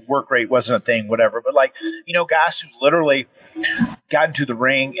saying work rate wasn't a thing, whatever. But guys who literally got into the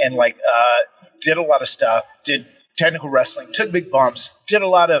ring and did a lot of stuff, did technical wrestling, took big bumps, did a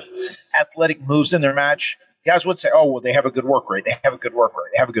lot of athletic moves in their match. Guys would say, oh, well, they have a good work rate. They have a good work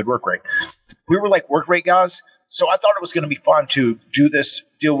rate. They have a good work rate. We were like work rate guys. So I thought it was going to be fun to do this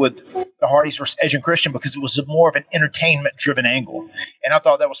deal with the Hardys versus Edge and Christian because it was more of an entertainment-driven angle. And I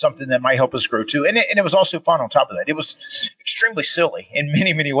thought that was something that might help us grow too. And it was also fun on top of that. It was extremely silly in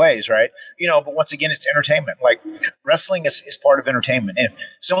many, many ways, right? But once again, it's entertainment. Like wrestling is part of entertainment. And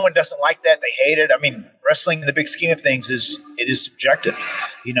if someone doesn't like that, they hate it. I mean, wrestling in the big scheme of things is subjective,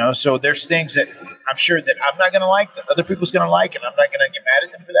 So there's things that I'm sure that I'm not going to like, that other people's going to like, and I'm not going to get mad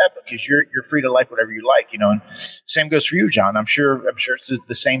at them for that because you're free to like whatever you like, And same goes for you, John. I'm sure it's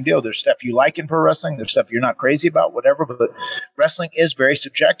the same deal. There's stuff you like in pro wrestling. There's stuff you're not crazy about, whatever. But wrestling is very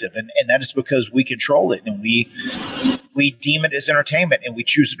subjective, and that is because we control it and we deem it as entertainment, and we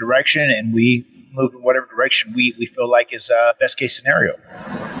choose a direction and we move in whatever direction we feel like is best case scenario.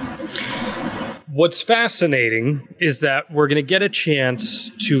 What's fascinating is that we're going to get a chance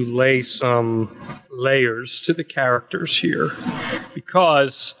to lay some layers to the characters here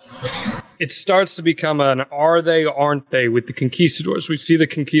because it starts to become an are they, aren't they with the Conquistadors. We see the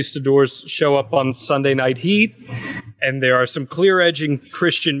Conquistadors show up on Sunday Night Heat, and there are some clear-edging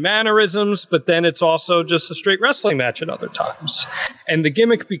Christian mannerisms, but then it's also just a straight wrestling match at other times. And the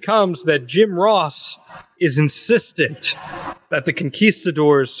gimmick becomes that Jim Ross is insistent that the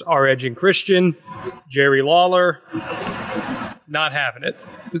Conquistadors are edging Christian. Jerry Lawler, not having it.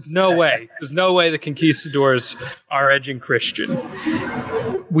 There's no way. There's no way the Conquistadors are edging Christian.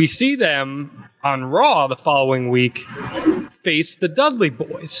 We see them on Raw the following week face the Dudley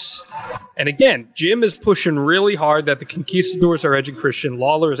Boyz. And again, Jim is pushing really hard that the Conquistadors are edging Christian.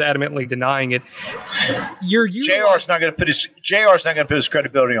 Lawler is adamantly denying it. JR's not going to put his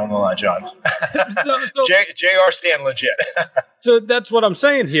credibility on the line, John. JR stand legit. So that's what I'm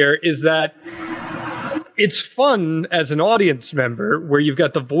saying here is that it's fun as an audience member where you've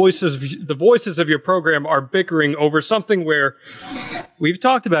got the voices of your program are bickering over something where we've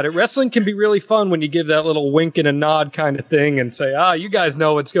talked about it. Wrestling can be really fun when you give that little wink and a nod kind of thing and say, you guys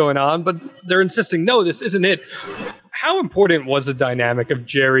know what's going on, but they're insisting, no, this isn't it. How important was the dynamic of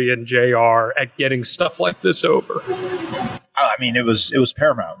Jerry and JR at getting stuff like this over? I mean, it was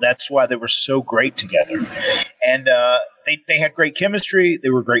paramount. That's why they were so great together. And they had great chemistry. They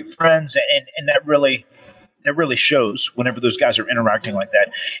were great friends. And that really shows whenever those guys are interacting like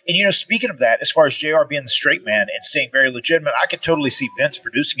that. And, speaking of that, as far as JR being the straight man and staying very legitimate, I could totally see Vince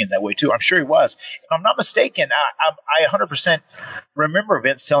producing it that way too. I'm sure he was. If I'm not mistaken, I 100% remember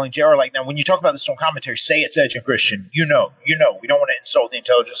Vince telling JR, now, when you talk about this on commentary, say it's Edge and Christian. We don't want to insult the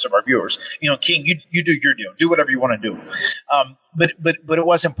intelligence of our viewers. King, you do your deal. Do whatever you want to do. But it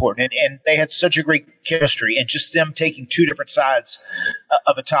was important. And they had such a great chemistry, and just them taking two different sides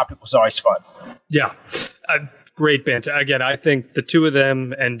of a topic was always fun. Yeah. Great banter. Again, I think the two of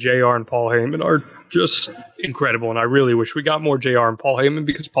them and JR and Paul Heyman are just incredible, and I really wish we got more JR and Paul Heyman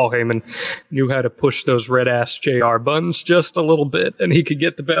because Paul Heyman knew how to push those red-ass JR buttons just a little bit, and he could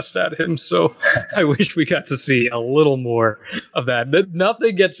get the best out of him, so I wish we got to see a little more of that.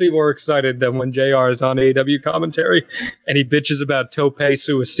 Nothing gets me more excited than when JR is on AEW commentary, and he bitches about tope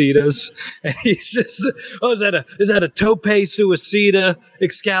suicidas, and he's just, is that a tope suicida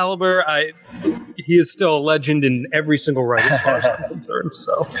Excalibur? He is still a legend in every single right as far as I'm concerned,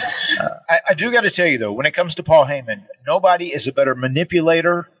 so. I do got to tell you, though, when it comes to Paul Heyman, nobody is a better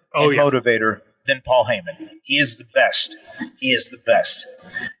manipulator and motivator than Paul Heyman. He is the best. He is the best.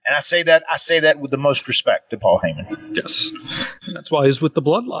 And I say that with the most respect to Paul Heyman. Yes. That's why he's with the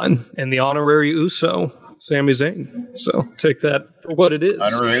Bloodline and the honorary Uso, Sami Zayn. So take that for what it is.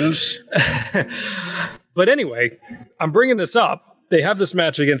 Honorary Uso. But anyway, I'm bringing this up. They have this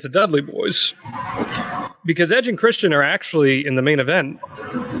match against the Dudley Boys because Edge and Christian are actually in the main event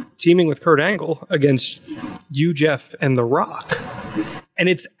teaming with Kurt Angle against you, Jeff, and The Rock. And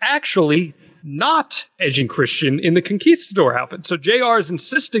it's actually not Edge and Christian in the Conquistador outfit. So JR is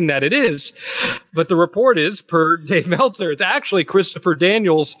insisting that it is, but the report is, per Dave Meltzer, it's actually Christopher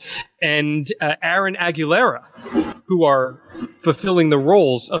Daniels and Aaron Aguilera who are fulfilling the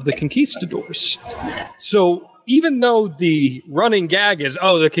roles of the Conquistadors. So even though the running gag is,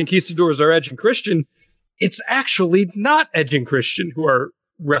 oh, the Conquistadors are Edge and Christian, it's actually not Edge and Christian who are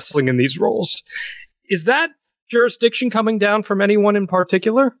wrestling in these roles. Is that jurisdiction coming down from anyone in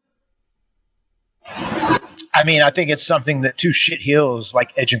particular? I mean, I think it's something that two shit heels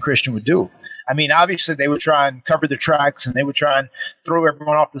like Edge and Christian would do. I mean, obviously they would try and cover the tracks and they would try and throw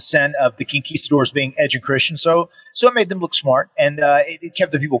everyone off the scent of the Conquistadors being Edge and Christian. So it made them look smart, and it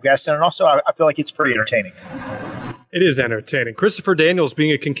kept the people guessing. And also, I feel like it's pretty entertaining. It is entertaining. Christopher Daniels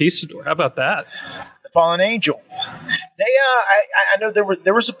being a Conquistador. How about that? The Fallen Angel. They, I know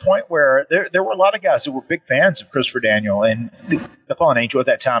there was a point where there were a lot of guys that were big fans of Christopher Daniel and the Fallen Angel at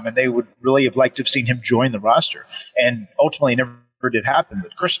that time, and they would really have liked to have seen him join the roster. And ultimately, never did happen.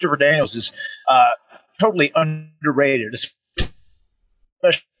 But Christopher Daniels is totally underrated,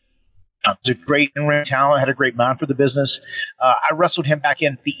 especially. He's a great in-ring talent, had a great mind for the business. I wrestled him back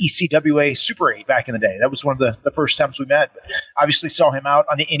in the ECWA Super 8 back in the day. That was one of the first times we met. But obviously saw him out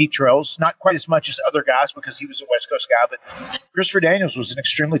on the indie trails, not quite as much as other guys because he was a West Coast guy. But Christopher Daniels was an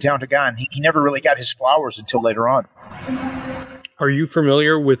extremely talented guy, and he never really got his flowers until later on. Are you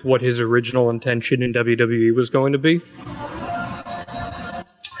familiar with what his original intention in WWE was going to be?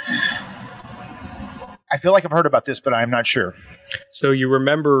 I feel like I've heard about this, but I'm not sure. So you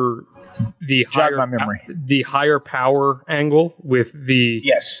remember the higher power angle with the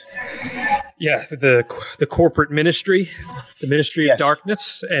the corporate ministry, the Ministry of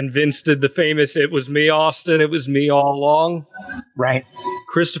Darkness, and Vince did the famous "It was me, Austin. It was me all along." Right.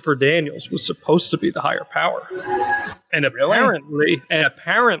 Christopher Daniels was supposed to be the higher power, and apparently,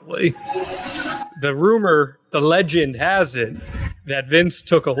 the legend has it that Vince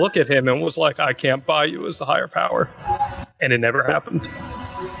took a look at him and was like, "I can't buy you as the higher power," and it never happened.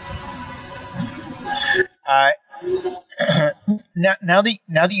 Now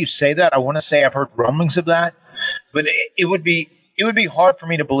that you say that, I want to say I've heard rumblings of that, but it would be hard for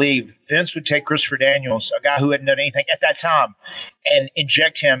me to believe Vince would take Christopher Daniels, a guy who hadn't done anything at that time, and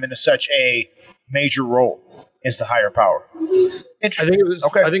inject him into such a major role as the higher power. I think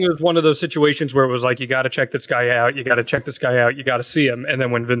it was one of those situations where it was like, you got to check this guy out, you got to check this guy out, you got to see him, and then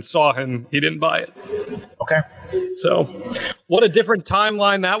when Vince saw him, he didn't buy it. Okay. So, what a different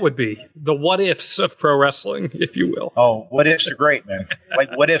timeline that would be. The what ifs of pro wrestling, if you will. Oh, what ifs are great, man. Like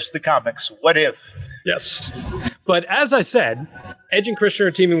what ifs the comics. What if? Yes. But as I said, Edge and Christian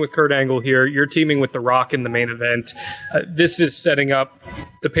are teaming with Kurt Angle here. You're teaming with The Rock in the main event. This is setting up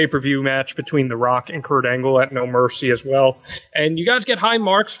the pay-per-view match between The Rock and Kurt Angle at No Mercy as well. And you guys get high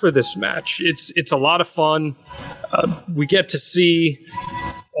marks for this match. It's a lot of fun. We get to see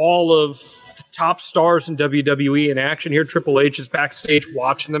all of the top stars in WWE in action here. Triple H is backstage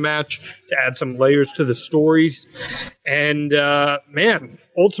watching the match to add some layers to the stories. And man,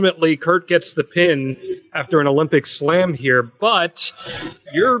 ultimately Kurt gets the pin after an Olympic slam here, but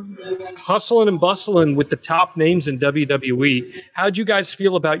you're hustling and bustling with the top names in WWE. How'd you guys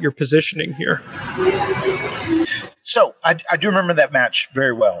feel about your positioning here? So I do remember that match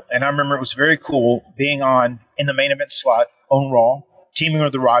very well, and I remember it was very cool being in the main event slot on Raw, teaming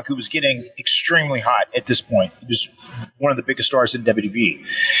with The Rock, who was getting extremely hot at this point. He was one of the biggest stars in WWE.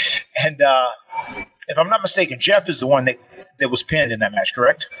 And if I'm not mistaken, Jeff is the one that was pinned in that match,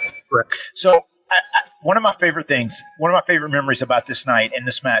 correct? Correct. So one of my favorite memories about this night and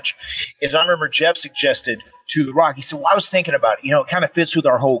this match is I remember Jeff suggested to The Rock, he said, well, I was thinking about it. It kind of fits with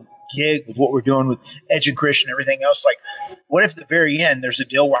our whole gig, with what we're doing with Edge and Christian and everything else. Like, what if at the very end there's a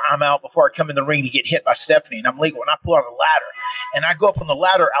deal where I'm out before I come in the ring to get hit by Stephanie and I'm legal, and I pull out a ladder and I go up on the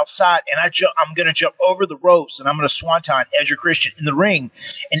ladder outside and I'm going to jump over the ropes and I'm going to swanton Edge or Christian in the ring,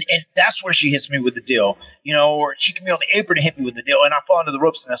 and that's where she hits me with the deal, or she can be on the apron and hit me with the deal, and I fall into the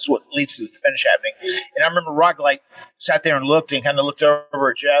ropes, and that's what leads to the finish happening. And I remember Rock sat there and looked and kind of looked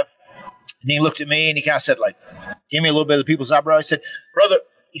over at Jeff, and he looked at me and he kind of said, gave me a little bit of the people's eyebrow. He said, brother,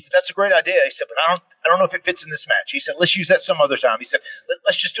 he said, that's a great idea. He said, but I don't know if it fits in this match. He said, let's use that some other time. He said,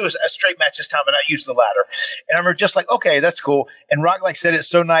 let's just do a straight match this time and not use the ladder. And I remember just like, okay, that's cool. And Rock said it's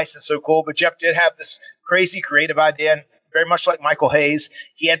so nice and so cool, but Jeff did have this crazy creative idea, and very much like Michael Hayes,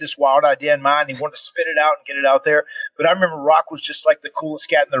 he had this wild idea in mind. He wanted to spit it out and get it out there. But I remember Rock was just like the coolest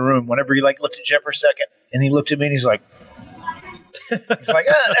cat in the room. Whenever he looked at Jeff for a second, and he looked at me and he's like, that's a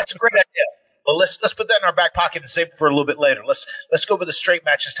great idea. Well, let's put that in our back pocket and save it for a little bit later. Let's go with a straight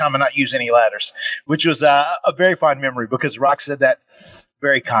match this time and not use any ladders, which was a very fond memory because Rock said that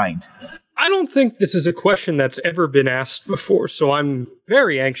very kind. I don't think this is a question that's ever been asked before, so I'm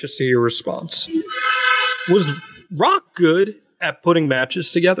very anxious to hear your response. Was Rock good at putting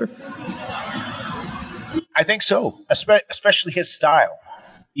matches together? I think so, especially his style.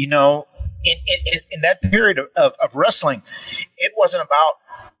 You know, in that period of wrestling, it wasn't about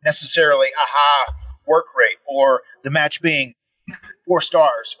necessarily a high work rate or the match being 4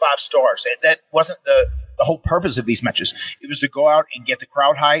 stars, 5 stars. That wasn't the whole purpose of these matches. It was to go out and get the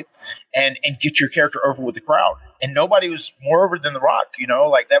crowd hype and get your character over with the crowd. And nobody was more over than The Rock, you know,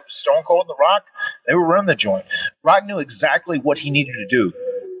 like that was Stone Cold and The Rock. They were running the joint. Rock knew exactly what he needed to do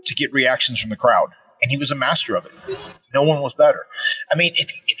to get reactions from the crowd. And he was a master of it. No one was better. I mean,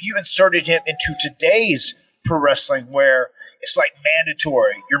 if you inserted him into today's pro wrestling where it's like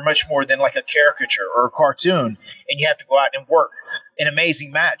mandatory, you're much more than like a caricature or a cartoon, and you have to go out and work an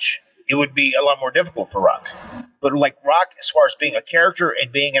amazing match, it would be a lot more difficult for Rock. But like Rock, as far as being a character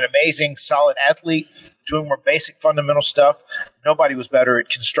and being an amazing, solid athlete, doing more basic, fundamental stuff, nobody was better at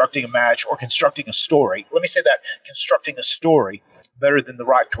constructing a match or constructing a story. Let me say that, constructing a story better than The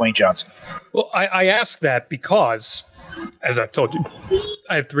Rock, Dwayne Johnson. Well, I ask that because, as I've told you,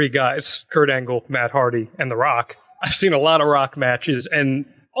 I have 3 guys, Kurt Angle, Matt Hardy, and The Rock. I've seen a lot of Rock matches, and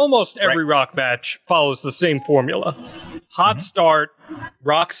almost every Rock match follows the same formula. Hot start,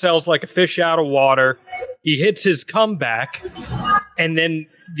 Rock sells like a fish out of water, he hits his comeback, and then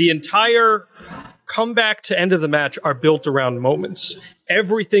the entire comeback to end of the match are built around moments.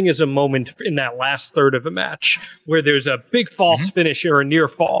 Everything is a moment in that last third of a match where there's a big false finish or a near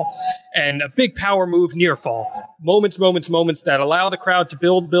fall and a big power move near fall. Moments that allow the crowd to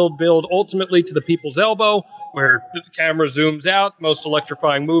build, ultimately to the people's elbow, where the camera zooms out. Most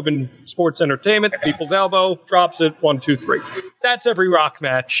electrifying move in sports entertainment, the people's elbow, drops it, 1, 2, 3. That's every Rock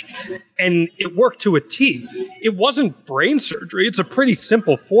match. And it worked to a T. It wasn't brain surgery. It's a pretty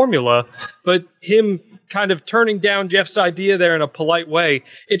simple formula, but him kind of turning down Jeff's idea there in a polite way,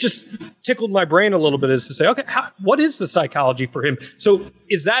 it just tickled my brain a little bit as to say, okay, what is the psychology for him? So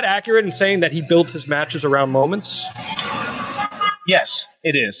is that accurate in saying that he built his matches around moments? Yes,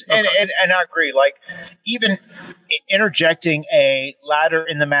 it is. Okay. And I agree. Like, even interjecting a ladder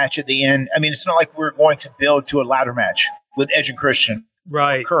in the match at the end, I mean, it's not like we're going to build to a ladder match with Edge and Christian.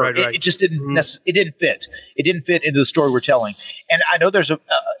 Right. It just didn't it didn't fit. It didn't fit into the story we're telling. And I know there's in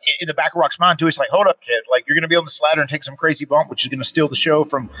the back of Rock's mind too, it's like, hold up, kid. Like, you're going to be on this ladder and take some crazy bump, which is going to steal the show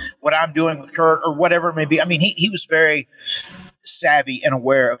from what I'm doing with Kurt or whatever it may be. I mean, he was very savvy and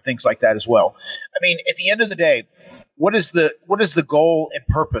aware of things like that as well. I mean, at the end of the day, what is the goal and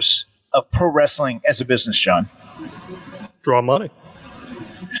purpose of pro wrestling as a business, John? Draw money.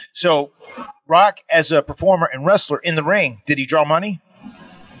 So Rock, as a performer and wrestler in the ring, did he draw money?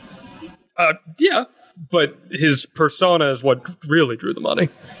 Yeah, but his persona is what really drew the money.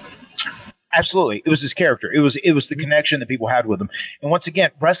 Absolutely. It was his character. It was the connection that people had with him. And once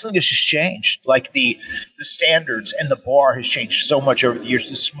again, wrestling has just changed. Like the standards and the bar has changed so much over the years.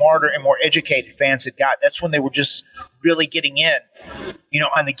 The smarter and more educated fans had got. That's when they were just really getting in,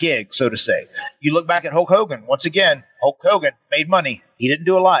 on the gig, so to say. You look back at Hulk Hogan. Once again, Hulk Hogan made money. He didn't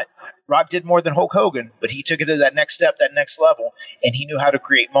do a lot. Rock did more than Hulk Hogan, but he took it to that next step, that next level, and he knew how to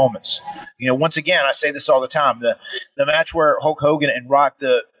create moments. Once again, I say this all the time. The match where Hulk Hogan and Rock,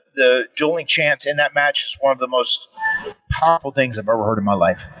 the dueling chants in that match is one of the most powerful things I've ever heard in my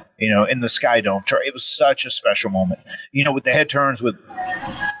life. In the Sky Dome, it was such a special moment. With the head turns, with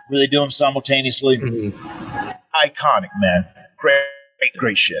really doing them simultaneously. Iconic, man.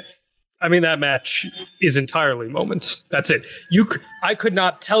 Great shit. I mean, that match is entirely moments. That's it. I could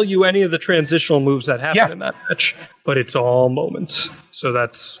not tell you any of the transitional moves that happened in that match, but it's all moments. So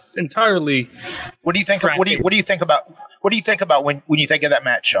that's entirely. What do you think? What do you think about? What do you think about when you think of that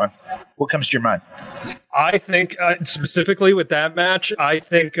match, Sean? What comes to your mind? I think specifically with that match, I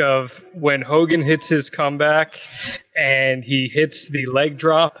think of when Hogan hits his comeback and he hits the leg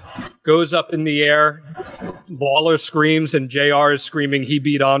drop, goes up in the air, Lawler screams and JR is screaming he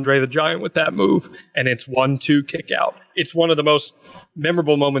beat Andre the Giant with that move, and it's 1-2 kick out. It's one of the most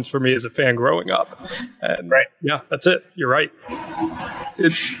memorable moments for me as a fan growing up. And right. Yeah, that's it. You're right.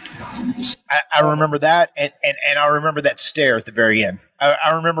 I remember that, and I remember that stare at the very end.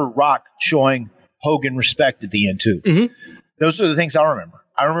 I remember Rock showing Hogan respect at the end too. Mm-hmm. Those are the things I remember.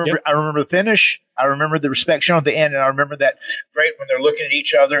 I remember the finish. I remember the respect shown at the end, and I remember that great when they're looking at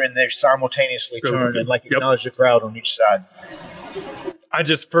each other and they simultaneously turn and acknowledge the crowd on each side.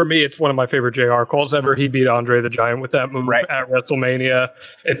 For me, it's one of my favorite JR calls ever. He beat Andre the Giant with that move at WrestleMania.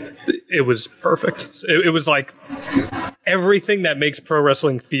 It was perfect. It was like everything that makes pro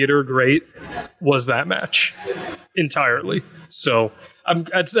wrestling theater great was that match entirely. So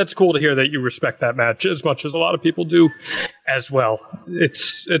that's cool to hear that you respect that match as much as a lot of people do as well.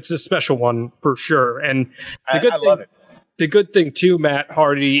 It's a special one for sure. And I love it. The good thing too, Matt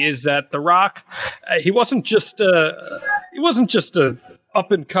Hardy, is that The Rock, he wasn't just a up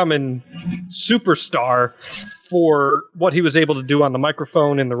and coming superstar for what he was able to do on the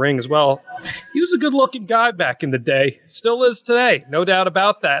microphone in the ring as well. He was a good looking guy back in the day, still is today, no doubt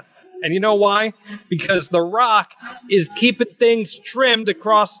about that. And you know why? Because The Rock is keeping things trimmed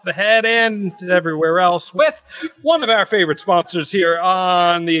across the head and everywhere else with one of our favorite sponsors here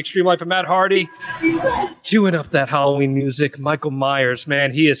on The Extreme Life of Matt Hardy. Queuing up that Halloween music, Michael Myers,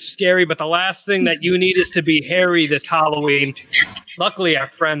 man, he is scary, but the last thing that you need is to be hairy this Halloween. Luckily, our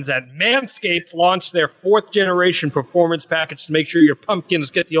friends at Manscaped launched their 4th generation performance package to make sure your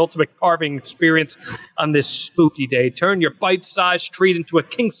pumpkins get the ultimate carving experience on this spooky day. Turn your bite-sized treat into a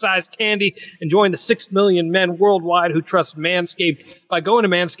king-size candy and join the 6 million men worldwide who trust Manscaped by going to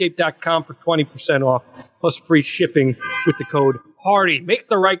manscaped.com for 20% off plus free shipping with the code HARDY. Make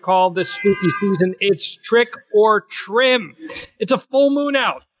the right call this spooky season. It's trick or trim. It's a full moon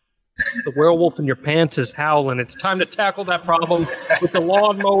out. The werewolf in your pants is howling. It's time to tackle that problem with the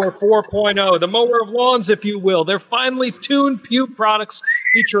Lawnmower 4.0, the mower of lawns, if you will. Their finely tuned pube products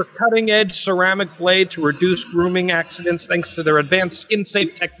feature a cutting-edge ceramic blade to reduce grooming accidents thanks to their advanced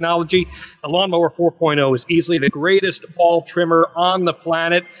skin-safe technology. The Lawnmower 4.0 is easily the greatest ball trimmer on the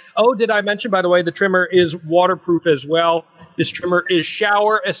planet. Oh, did I mention, by the way, the trimmer is waterproof as well. This trimmer is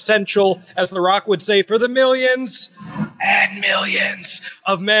shower essential, as The Rock would say, for the millions and millions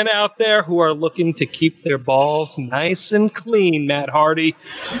of men out there who are looking to keep their balls nice and clean, Matt Hardy.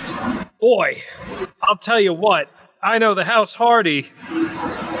 Boy, I'll tell you what, I know the House Hardy,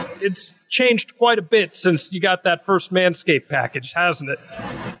 it's changed quite a bit since you got that first Manscaped package, hasn't it?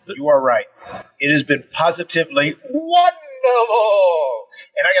 You are right. It has been positively wonderful.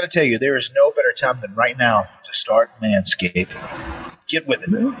 And I got to tell you, there is no better time than right now to start Manscaped. Get with it.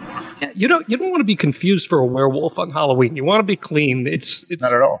 Yeah, you don't want to be confused for a werewolf on Halloween. You want to be clean. It's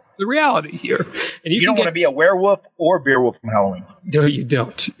not at all the reality here. And you don't want to be a werewolf or beer wolf from Halloween. No, you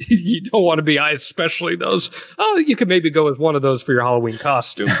don't. You don't want to be, especially those. Oh, you could maybe go with one of those for your Halloween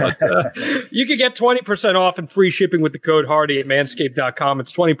costume. But you could get 20% off and free shipping with the code HARDY at manscaped.com.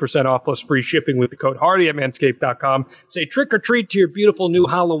 It's 20% off plus free shipping with the code HARDY at manscaped.com. Say trick or treat to your beautiful new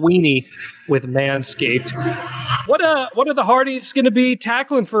Halloweenie with Manscaped. What are the Hardys going to be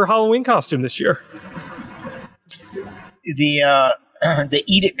tackling for Halloween costume this year? The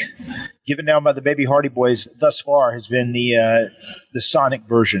edict given down by the Baby Hardy Boys thus far has been the Sonic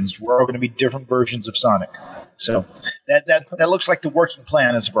versions. We're all going to be different versions of Sonic. So that looks like the working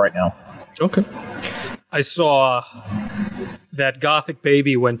plan as of right now. Okay. I saw that Gothic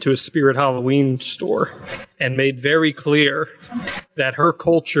Baby went to a Spirit Halloween store and made very clear that her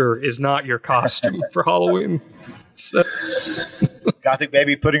culture is not your costume for Halloween. So. Gothic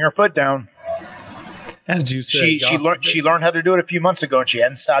Baby putting her foot down. As you said, she learned how to do it a few months ago, and she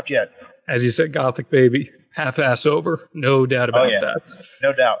hadn't stopped yet. As you said, Gothic Baby, half-ass over, no doubt about that.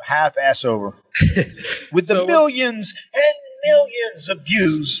 No doubt, half-ass over, with the millions and millions of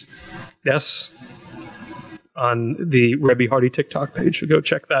views. Yes, on the Rebby Hardy TikTok page, so go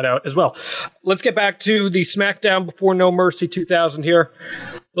check that out as well. Let's get back to the SmackDown Before No Mercy 2000 here.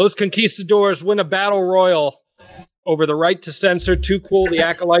 Los Conquistadores win a battle royal over the right to censor Too Cool, the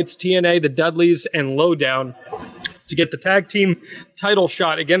Acolytes, TNA, the Dudleys, and Lowdown to get the tag team title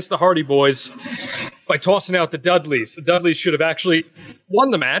shot against the Hardy Boys by tossing out the Dudleys. The Dudleys should have actually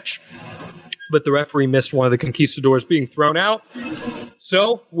won the match, but the referee missed one of the Conquistadors being thrown out.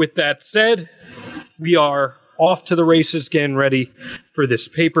 So, with that said, we are off to the races, getting ready for this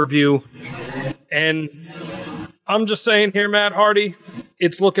pay-per-view. And I'm just saying here, Matt Hardy,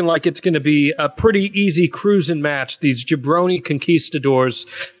 it's looking like it's going to be a pretty easy cruising match. These jabroni conquistadors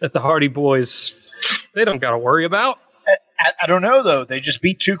that the Hardy Boys, they don't got to worry about. I don't know, though. They just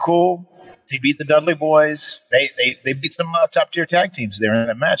beat Too Cool. They beat the Dudley Boys. They beat some top-tier tag teams there in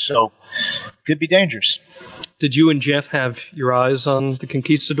that match, so could be dangerous. Did you and Jeff have your eyes on the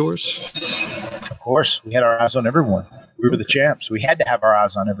Conquistadors? Of course. We had our eyes on everyone. We were the champs. We had to have our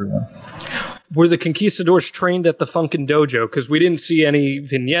eyes on everyone. Were the Conquistadors trained at the Funkin' Dojo? Because we didn't see any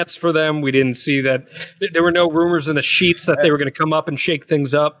vignettes for them. We didn't see that. There were no rumors in the sheets that they were going to come up and shake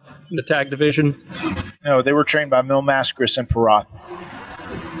things up in the tag division. No, they were trained by Mil Mascaris and Parath.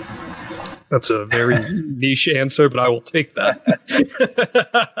 That's a very niche answer, but I will take that.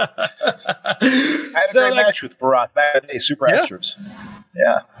 I had a great match with Parath back in the day, Super Astros.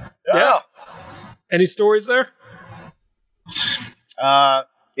 Yeah. Any stories there?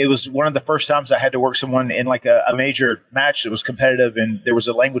 It was one of the first times I had to work someone in like a major match that was competitive, and there was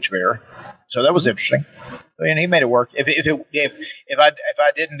a language barrier, so that was interesting. And he made it work. If I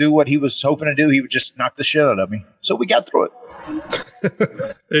didn't do what he was hoping to do, he would just knock the shit out of me. So we got through it.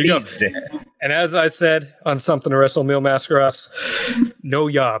 There you go. And as I said on Something to Wrestle, Mil Mascaras, no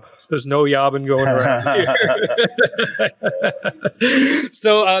yob. There's no yobbing going around here.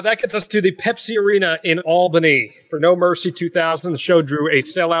 So that gets us to the Pepsi Arena in Albany. For No Mercy 2000, the show drew a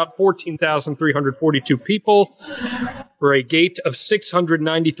sellout 14,342 people for a gate of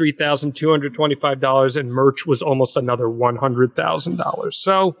 $693,225, and merch was almost another $100,000.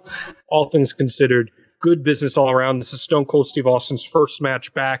 So, all things considered, good business all around. This is Stone Cold Steve Austin's first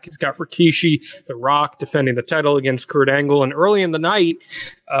match back. He's got Rikishi, The Rock, defending the title against Kurt Angle. And early in the night,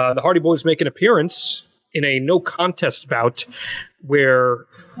 the Hardy Boys make an appearance in a no contest bout where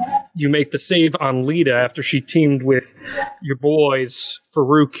you make the save on Lita after she teamed with your boys,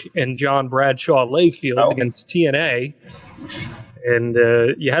 Farouk and John Bradshaw Layfield against TNA. And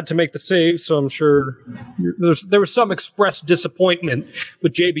you had to make the save, so I'm sure there was some expressed disappointment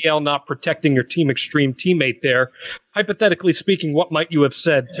with JBL not protecting your Team Extreme teammate there. Hypothetically speaking, what might you have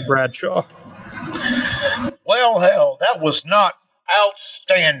said to Bradshaw? Well, hell, that was not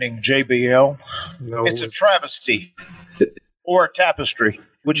outstanding, JBL. No, it's a travesty or a tapestry.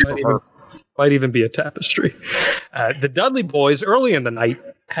 Would you prefer? Might even be a tapestry. The Dudley Boys, early in the night,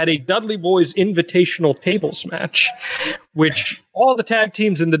 had a Dudley Boys Invitational Tables match, which all the tag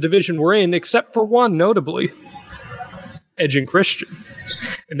teams in the division were in, except for one, notably, Edge and Christian.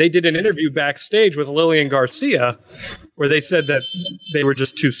 And they did an interview backstage with Lillian Garcia, where they said that they were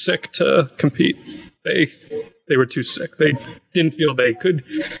just too sick to compete. They were too sick. They didn't feel they could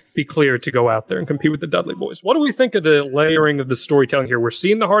be cleared to go out there and compete with the Dudley Boys. What do we think of the layering of the storytelling here? We're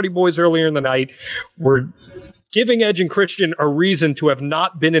seeing the Hardy Boys earlier in the night. We're giving Edge and Christian a reason to have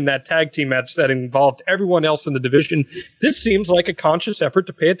not been in that tag team match that involved everyone else in the division. This seems like a conscious effort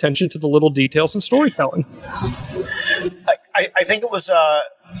to pay attention to the little details in storytelling. I think it was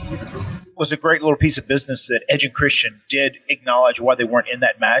a great little piece of business that Edge and Christian did acknowledge why they weren't in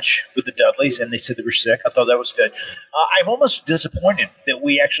that match with the Dudleys, and they said they were sick. I thought that was good. I'm almost disappointed that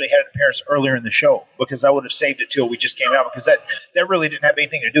we actually had an appearance earlier in the show, because I would have saved it till we just came out, because that really didn't have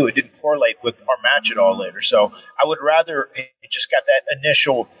anything to do. It didn't correlate with our match at all later. So I would rather it just got that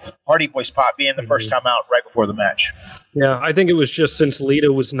initial Hardy Boys pop being the first time out right before the match. Yeah, I think it was just since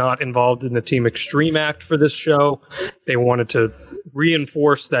Lita was not involved in the Team Extreme act for this show, they wanted to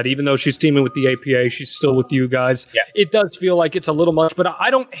reinforce that even though she's teaming with the APA, she's still with you guys. Yeah. It does feel like it's a little much, but I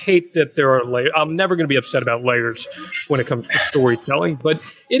don't hate that there are layers. I'm never going to be upset about layers when it comes to storytelling, but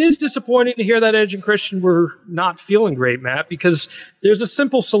it is disappointing to hear that Edge and Christian were not feeling great, Matt, because there's a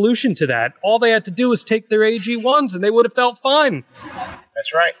simple solution to that. All they had to do was take their AG1s and they would have felt fine.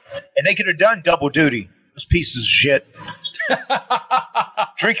 That's right. And they could have done double duty. Those pieces of shit.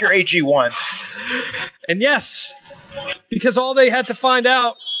 Drink your AG1s. And yes, because all they had to find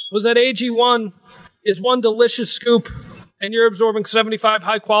out was that AG1 is one delicious scoop, and you're absorbing 75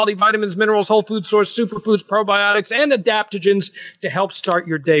 high-quality vitamins, minerals, whole food source, superfoods, probiotics, and adaptogens to help start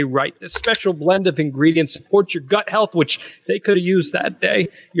your day right. This special blend of ingredients supports your gut health, which they could have used that day,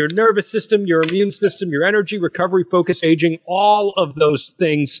 your nervous system, your immune system, your energy, recovery, focus, aging, all of those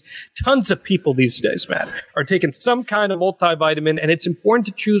things. Tons of people these days, Matt, are taking some kind of multivitamin, and it's important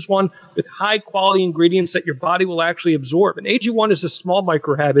to choose one with high-quality ingredients that your body will actually absorb. And AG1 is a small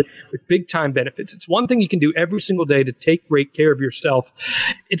microhabit with big-time benefits. It's one thing you can do every single day to take great care of yourself.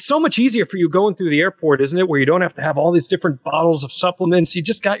 It's so much easier for you going through the airport, isn't it? Where you don't have to have all these different bottles of supplements. You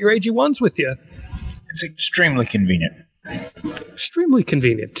just got your AG1s with you. It's extremely convenient. Extremely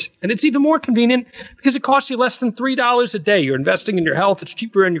convenient. And it's even more convenient because it costs you less than $3 a day. You're investing in your health. It's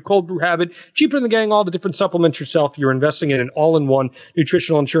cheaper in your cold brew habit, cheaper than getting all the different supplements yourself. You're investing in an all-in-one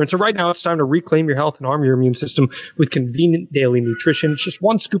nutritional insurance. So right now it's time to reclaim your health and arm your immune system with convenient daily nutrition. It's just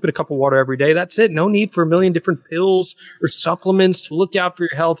one scoop in a cup of water every day. That's it. No need for a million different pills or supplements to look out for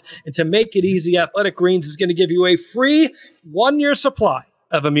your health. And to make it easy, Athletic Greens is going to give you a free 1-year supply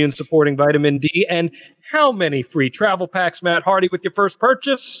of immune supporting vitamin D, and how many free travel packs, Matt Hardy, with your first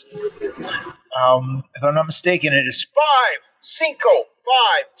purchase? If I'm not mistaken, it is five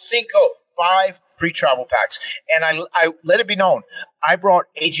free travel packs. And I let it be known, I brought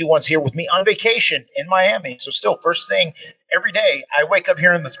AG1s here with me on vacation in Miami. So still, first thing every day, I wake up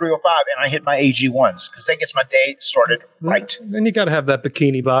here in the 305 and I hit my AG1s because that gets my day started right. And you got to have that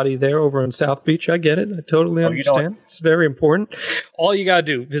bikini body there over in South Beach. I get it. I totally understand. It's very important. All you got to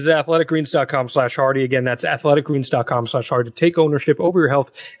do, visit athleticgreens.com/Hardy. Again, that's athleticgreens.com/Hardy to take ownership over your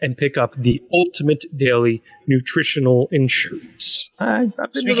health and pick up the ultimate daily nutritional insurance.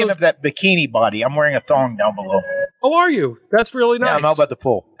 Speaking of that bikini body, I'm wearing a thong down below. Oh, are you? That's really nice. Yeah, I'm out by the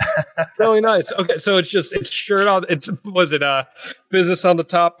pool. Really nice. Okay, so it's shirt on. Was it business on the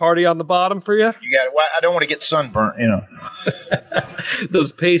top, party on the bottom for you? You got it. Well, I don't want to get sunburnt,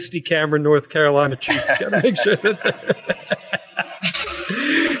 Those pasty Cameron, North Carolina cheeks. Got to make sure that.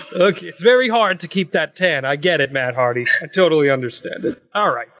 Okay, it's very hard to keep that tan. I get it, Matt Hardy. I totally understand it.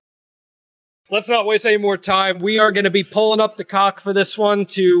 All right. Let's not waste any more time. We are going to be pulling up the cock for this one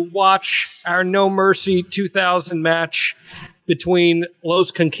to watch our No Mercy 2000 match between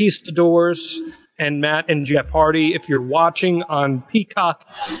Los Conquistadores and Matt and Jeff Hardy. If you're watching on Peacock,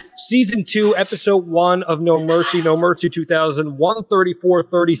 Season 2, Episode 1 of No Mercy 2000,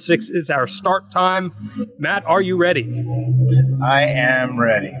 1:34:36 is our start time. Matt, are you ready? I am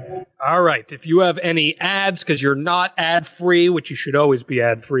ready. All right. If you have any ads, because you're not ad-free, which you should always be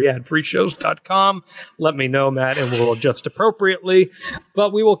ad-free, adfreeshows.com, let me know, Matt, and we'll adjust appropriately.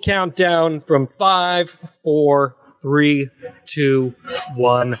 But we will count down from 5, 4, 3, 2,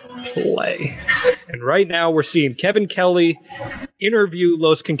 1, play. And right now we're seeing Kevin Kelly interview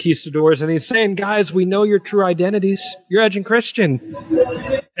Los Conquistadores, and he's saying, guys, we know your true identities. You're Edge and Christian.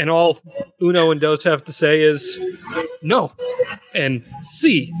 And all Uno and Dos have to say is, no. And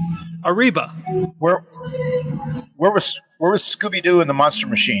C, Arriba. Where was Scooby-Doo and the Monster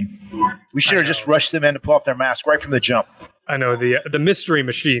Machine? We should have just rushed them in to pull off their mask right from the jump. I know, the mystery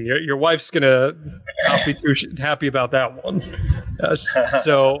machine. Your wife's gonna not be too happy about that one.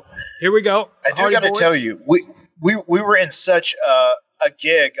 So here we go. I do got to tell you, we were in such a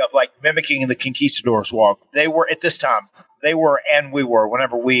gig of like mimicking the Conquistadors walk. They were at this time. They were, and we were.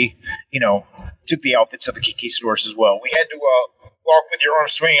 Whenever we, took the outfits of the Conquistadors as well, we had to walk with your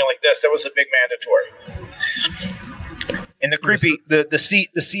arms swinging like this. That was a big mandatory. And the creepy, the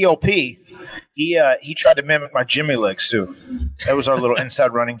CLP. He tried to mimic my Jimmy legs too. That was our little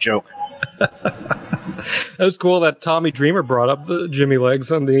inside running joke. That was cool that Tommy Dreamer brought up the Jimmy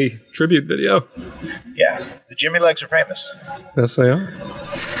legs on the tribute video. Yeah, the Jimmy legs are famous. Yes, they are.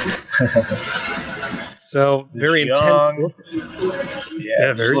 So very intense.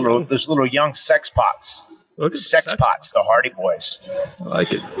 Yeah, very young. There's little young sex pots. Sex pots, the Hardy Boys. I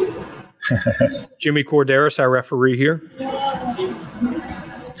like it. Jimmy Corderas, our referee here.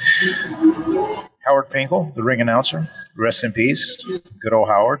 Howard Finkel, the ring announcer. Rest in peace. Good old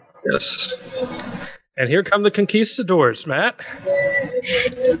Howard. Yes. And here come the Conquistadors, Matt.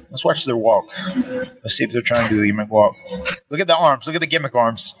 Let's watch their walk. Let's see if they're trying to do the gimmick walk. Look at the arms. Look at the gimmick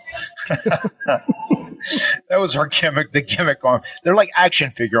arms. That was our gimmick, the gimmick arm. They're like action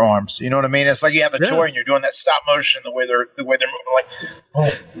figure arms. You know what I mean? It's like you have a toy and you're doing that stop motion the way they're moving, like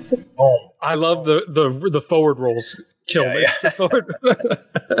boom, boom. I love the forward rolls. Kill me.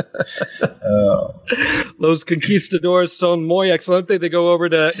 Los Conquistadores son muy excelente. They go over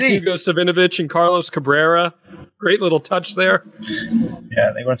to Hugo Savinovich and Carlos Cabrera. Great little touch there.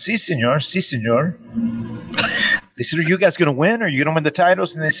 Yeah, they went, sí, senor. They said, are you guys going to win? Are you going to win the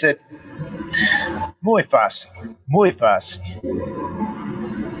titles? And they said, muy fácil.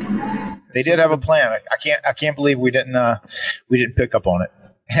 They did have a plan. I can't believe we didn't pick up on it.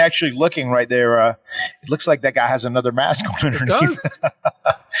 Actually, looking right there, it looks like that guy has another mask on underneath.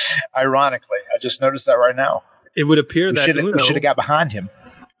 Ironically, I just noticed that right now. It would appear that we should have got behind him.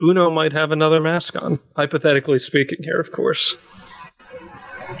 Uno might have another mask on, hypothetically speaking here, of course.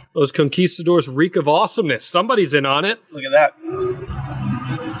 Those Conquistadors reek of awesomeness. Somebody's in on it. Look at that.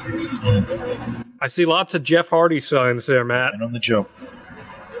 I see lots of Jeff Hardy signs there, Matt. And on the joke.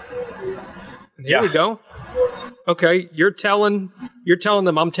 And here we go. Okay, you're telling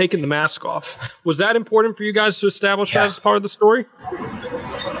them I'm taking the mask off. Was that important for you guys to establish that as part of the story?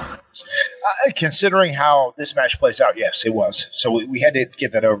 Considering how this match plays out, yes, it was. So we had to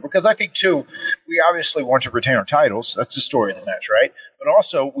get that over. Because I think, too, we obviously want to retain our titles. That's the story of the match, right? But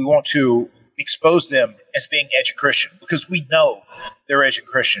also, we want to expose them as being Edge and Christian. Because we know they're Edge and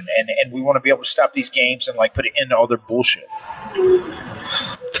Christian. And we want to be able to stop these games and, put an end to all their bullshit.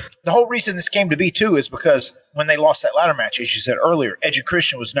 the whole reason this came to be, too, is because when they lost that ladder match, as you said earlier, Edge and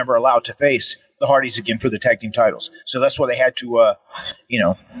Christian was never allowed to face the Hardys again for the tag team titles. So that's why they had to,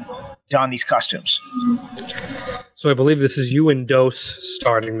 don these costumes. So I believe this is you and Dose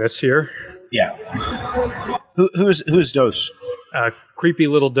starting this here. Yeah. Who's Dose? Creepy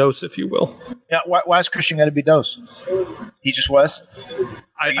little Dose, if you will. Yeah. Why is Christian going to be Dose? He just was?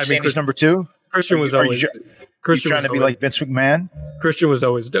 Are you saying he's number 2? Christian was always... Christian trying to be like Vince McMahon? Christian was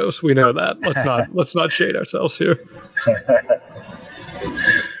always Dose. We know that. Let's not shade ourselves here.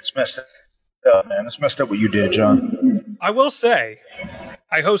 It's messed up, man. It's messed up what you did, John. I will say,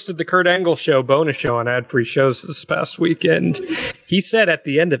 I hosted the Kurt Angle Show bonus show on Ad Free Shows this past weekend. He said at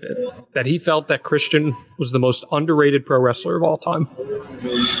the end of it that he felt that Christian was the most underrated pro wrestler of all time.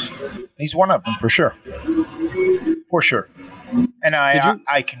 He's one of them, for sure. For sure. And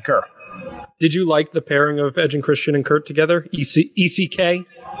I concur. Did you like the pairing of Edge and Christian and Kurt together? ECK?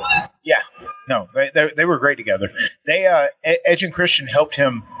 Yeah. No, they were great together. Edge and Christian helped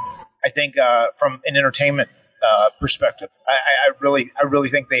him, I think, from an entertainment perspective. I really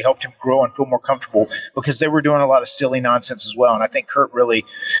think they helped him grow and feel more comfortable because they were doing a lot of silly nonsense as well. And I think Kurt really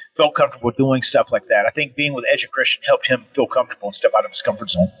felt comfortable doing stuff like that. I think being with Edge and Christian helped him feel comfortable and step out of his comfort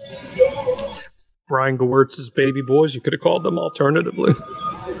zone. Brian Gewirtz's baby boys, you could have called them alternatively.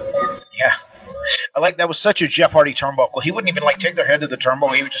 Yeah. I like that was such a Jeff Hardy turnbuckle. He wouldn't even take their head to the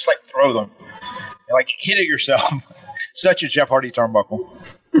turnbuckle. He would just throw them. And, hit it yourself. Such a Jeff Hardy turnbuckle.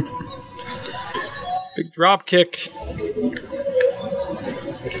 Big drop kick.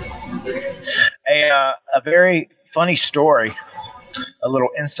 A very funny story, a little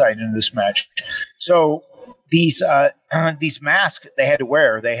insight into this match. So these masks they had to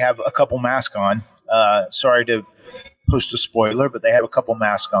wear, they have a couple masks on. Sorry to post a spoiler, but they have a couple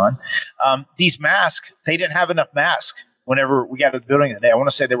masks on. These masks, they didn't have enough masks whenever we got to the building that day. I want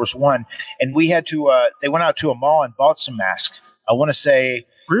to say there was one, and we had to, they went out to a mall and bought some masks. I want to say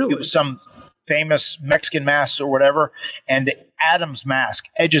It was some famous Mexican mask or whatever, and Adam's mask,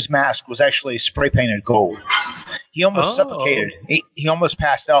 Edge's mask, was actually spray painted gold. He almost suffocated. He almost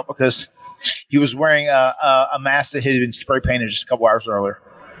passed out because he was wearing a mask that had been spray painted just a couple hours earlier.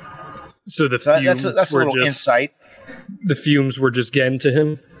 So the fumes that's a little insight. The fumes were just getting to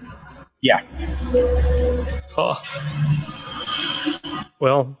him? Yeah. Huh.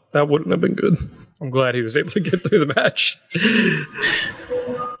 Well, that wouldn't have been good. I'm glad he was able to get through the match.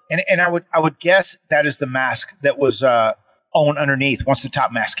 And I would guess that is the mask that was on underneath once the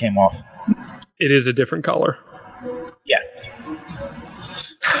top mask came off. It is a different color. Yeah.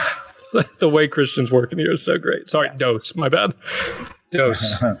 The way Christian's working here is so great. Sorry, Dose. My bad.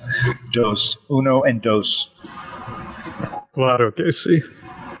 Dose. Dose. Uno and dos. Claro que sí.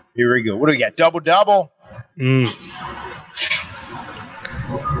 Here we go. What do we got? Double.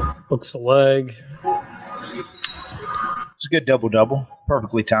 Hooks the leg. It's a good double.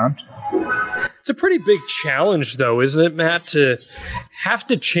 Perfectly timed. It's a pretty big challenge, though, isn't it, Matt, to have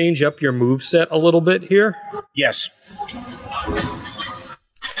to change up your moveset a little bit here? Yes.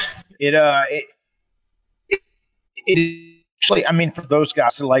 It actually, I mean, for those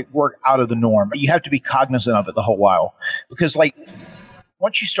guys to work out of the norm, you have to be cognizant of it the whole while. Because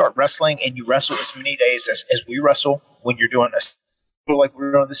once you start wrestling and you wrestle as many days as we wrestle when you're doing like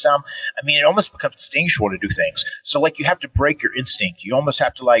we're doing this time, I mean, it almost becomes instinctual to do things. So you have to break your instinct. You almost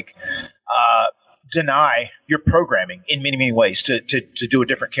have to deny your programming in many, many ways to do a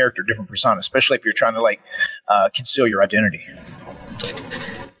different character, different persona, especially if you're trying to conceal your identity.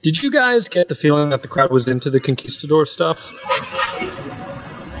 Did you guys get the feeling that the crowd was into the Conquistador stuff?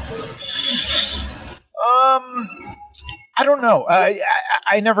 I don't know.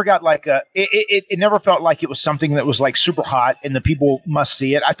 I never got it never felt like it was something that was super hot and the people must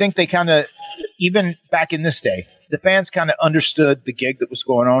see it. I think they kind of, even back in this day, the fans kind of understood the gig that was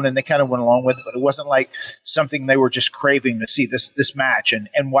going on and they kind of went along with it, but it wasn't something they were just craving to see this match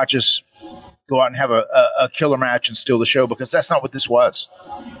and watch us go out and have a killer match and steal the show, because that's not what this was.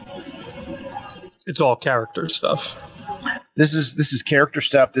 It's all character stuff. This is character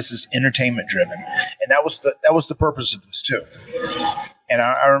stuff. This is entertainment driven, and that was the purpose of this too. And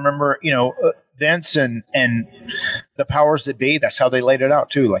I remember, Vince and the powers that be. That's how they laid it out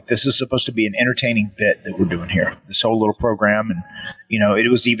too. This is supposed to be an entertaining bit that we're doing here. This whole little program, and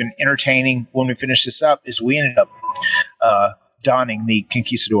it was even entertaining when we finished this up. Is we ended up donning the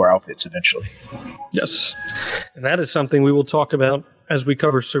Conquistador outfits eventually. Yes, and that is something we will talk about as we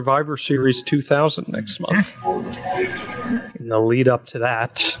cover Survivor Series 2000 next month. In the lead up to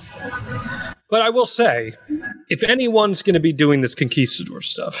that. But I will say, if anyone's going to be doing this Conquistador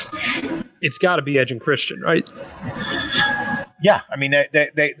stuff, it's got to be Edge and Christian, right? Yeah, I mean,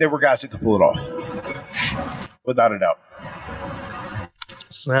 they were guys that could pull it off, without a doubt.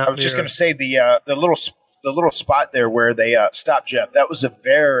 Snap I was just here. going to say the little spot there where they stopped Jeff. That was a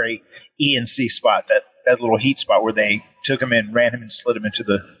very ENC spot. That little heat spot where they took him in, ran him, and slid him into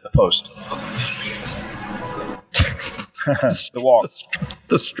the post. The walk.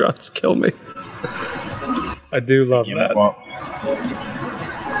 The struts kill me. I do love that. Walk.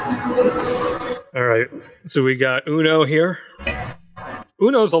 All right, so we got Uno here.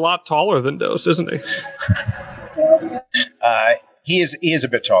 Uno's a lot taller than Dos, isn't he? He is a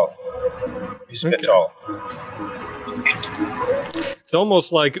bit taller. He's a bit taller. It's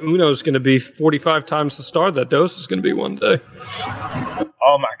almost like Uno's going to be 45 times the star that Dos is going to be one day.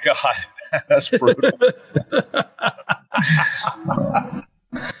 Oh my God, that's brutal.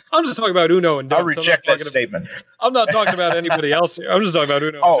 I'm just talking about Uno and Dos. I reject that statement. I'm not talking about anybody else here. I'm just talking about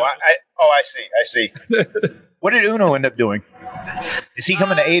Uno. I see. What did Uno end up doing? Is he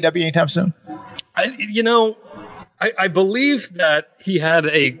coming to AEW anytime soon? I believe that he had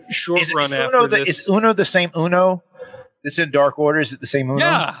a short run after this. Is Uno the same Uno that's in Dark Order? Is it the same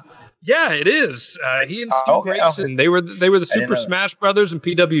Uno? Yeah, it is. He and Stu Grayson, they were the Super Smash Brothers and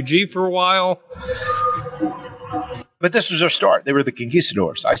PWG for a while. But this was their start. They were the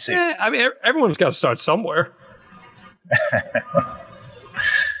Conquistadors. I see. I mean, everyone's got to start somewhere.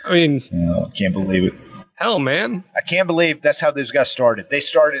 I mean, can't believe it. Hell, man. I can't believe that's how those guys started. They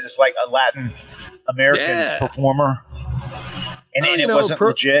started as like a Latin American performer. And it wasn't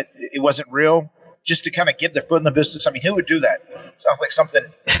legit. It wasn't real. Just to kind of get their foot in the business. I mean, who would do that? Sounds like something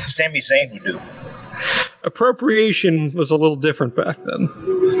Sami Zayn would do. Appropriation was a little different back then.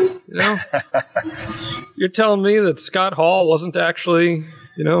 You're telling me that Scott Hall wasn't actually,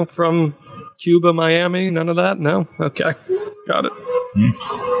 from Cuba, Miami? None of that? No? Okay. Got it.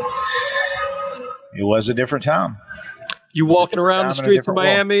 It was a different time. You walking around the streets of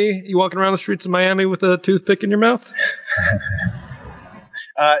Miami? You walking around the streets of Miami with a toothpick in your mouth?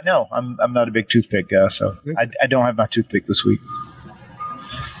 No, I'm not a big toothpick guy, so I don't have my toothpick this week.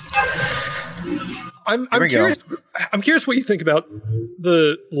 I'm curious. I'm curious what you think about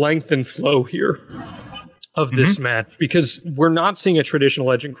the length and flow here of this match, because we're not seeing a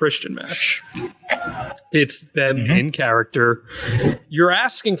traditional Edge and Christian match. It's them in character. You're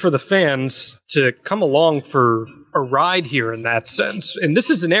asking for the fans to come along for a ride here in that sense. And this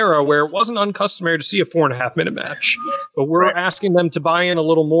is an era where it wasn't uncustomary to see a 4.5 minute match, but we're asking them to buy in a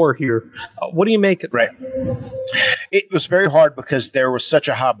little more here. What do you make of it? Right. It was very hard because there was such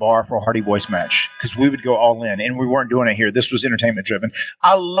a high bar for a Hardy Boyz match because we would go all in, and we weren't doing it here. This was entertainment driven.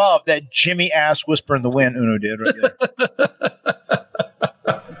 I love that Jimmy ass whisper in the wind Uno did right there.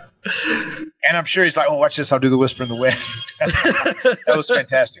 And I'm sure he's like, oh, watch this. I'll do the whisper in the wind. That was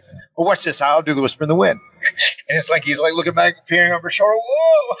fantastic. Oh, watch this. I'll do the whisper in the wind. And it's like he's like looking back, peering over his shoulder.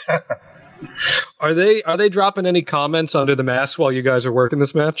 Whoa. Are they dropping any comments under the mask while you guys are working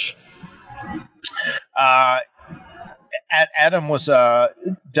this match? Adam was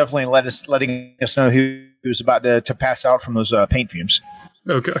definitely letting us know he was about to pass out from those paint fumes.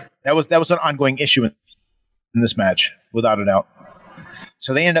 Okay. That was an ongoing issue in this match, without a doubt.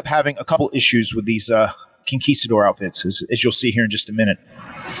 So they end up having a couple issues with these Conquistador outfits, as you'll see here in just a minute.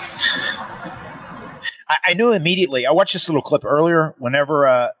 I knew immediately. I watched this little clip earlier.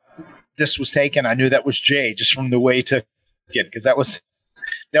 Whenever this was taken, I knew that was Jay just from the way he took it, because that was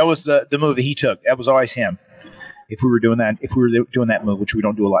the move that he took. That was always him. If we were doing that move, which we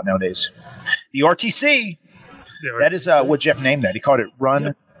don't do a lot nowadays. The RTC. That is what Jeff named that. He called it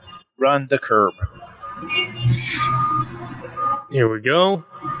run the curb. Here we go.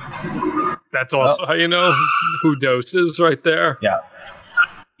 That's also how you know who Dos is right there. Yeah,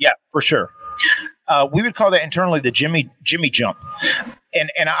 for sure. We would call that internally the Jimmy jump.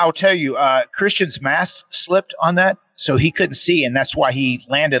 And I'll tell you, Christian's mask slipped on that, so he couldn't see, and that's why he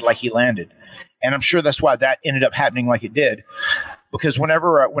landed like he landed. And I'm sure that's why that ended up happening like it did. Because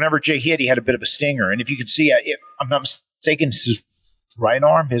whenever Jay hit, he had a bit of a stinger. And if you can see, if I'm not mistaken, his right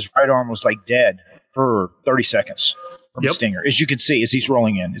arm was like dead for 30 seconds from the stinger. As you can see, as he's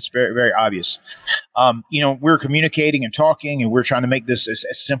rolling in, it's very, very obvious. We're communicating and talking, and we're trying to make this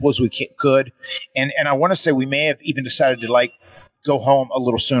as simple as we could. And I want to say we may have even decided to go home a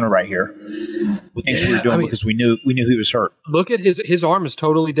little sooner right here with things we were doing, because we knew he was hurt. Look at his arm is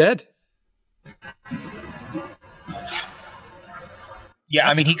totally dead.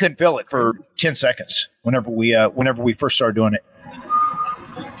 Yeah, he couldn't feel it for 10 seconds whenever we first started doing it.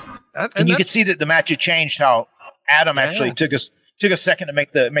 And you could see that the match had changed, how Adam actually took a second to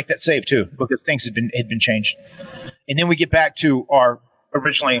make that save too, because things had been changed. And then we get back to our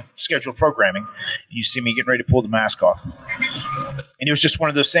originally scheduled programming. And you see me getting ready to pull the mask off. And it was just one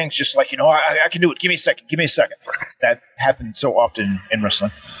of those things, just like, I can do it. Give me a second. That happened so often in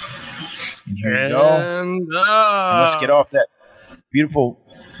wrestling. And here you go. And let's get off that beautiful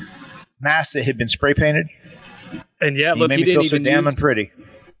mask that had been spray painted. And yeah, look, he didn't even damn pretty.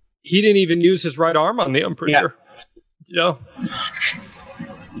 He didn't even use his right arm on the Umbrager. Yeah.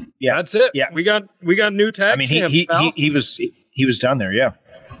 That's it. Yeah, we got new tag. I mean, he was done there. Yeah.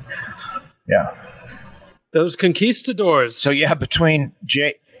 Those Conquistadores. So yeah, between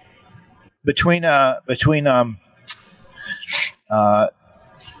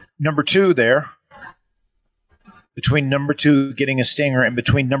number 2 there, between number 2 getting a stinger and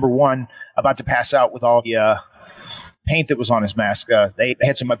between number 1 about to pass out with all the paint that was on his mask, they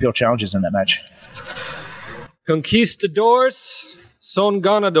had some uphill challenges in that match. Conquistadores, son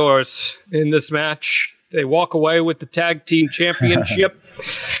ganadores in this match. They walk away with the tag team championship.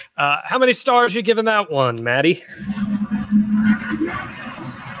 How many stars are you giving that one, Maddie?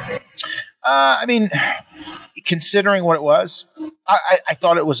 I mean, considering what it was, I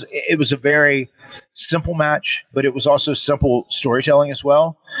thought it was a very simple match, but it was also simple storytelling as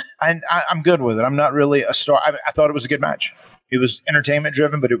well. And I'm good with it. I'm not really a star. I thought it was a good match. It was entertainment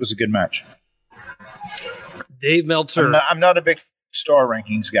driven, but it was a good match. Dave Meltzer. I'm not a big star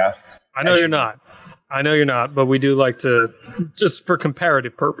rankings guy. I know you're not, but we do like to, just for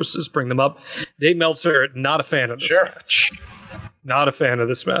comparative purposes, bring them up. Dave Meltzer, not a fan of this match. Not a fan of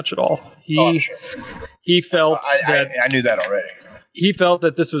this match at all. He felt that I knew that already. He felt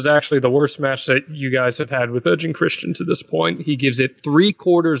that this was actually the worst match that you guys have had with Edge and Christian to this point. He gives it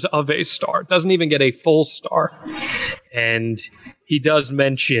 3/4 of a star. Doesn't even get a full star. And he does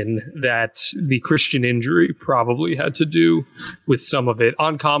mention that the Christian injury probably had to do with some of it.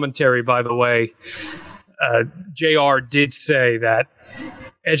 On commentary, by the way, JR did say that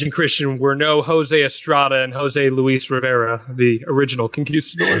Edge and Christian were no Jose Estrada and Jose Luis Rivera, the original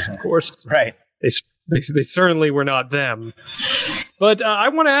Conquistadors, of course. Right. They certainly were not them. But I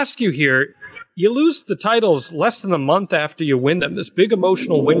want to ask you here, you lose the titles less than a month after you win them. This big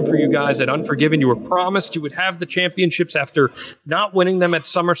emotional win for you guys at Unforgiven. You were promised you would have the championships after not winning them at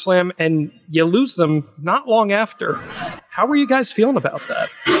SummerSlam, and you lose them not long after. How were you guys feeling about that?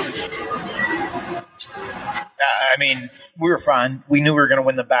 I mean, we were fine. We knew we were going to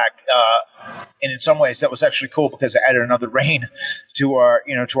win them back. And in some ways, that was actually cool because it added another reign to our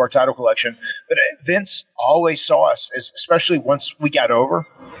title collection. But Vince always saw us, especially once we got over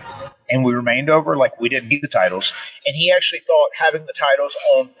and we remained over, like we didn't need the titles. And he actually thought having the titles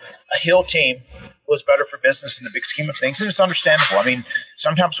on a heel team was better for business in the big scheme of things. And it's understandable. I mean,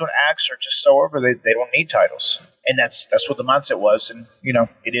 sometimes when acts are just so over, they don't need titles. And that's what the mindset was. And,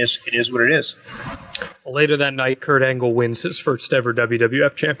 it is what it is. Later that night, Kurt Angle wins his first ever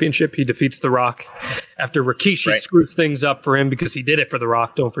WWF championship. He defeats The Rock after Rikishi screws things up for him because he did it for The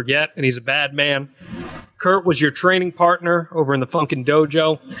Rock, don't forget. And he's a bad man. Kurt was your training partner over in the Funkin'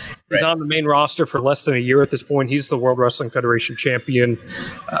 Dojo. He's on the main roster for less than a year at this point. He's the World Wrestling Federation champion.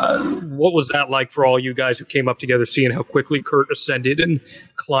 What was that like for all you guys who came up together, seeing how quickly Kurt ascended and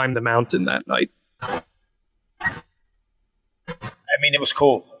climbed the mountain that night? I mean, it was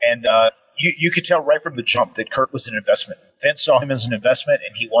cool. And you could tell right from the jump that Kurt was an investment. Vince saw him as an investment,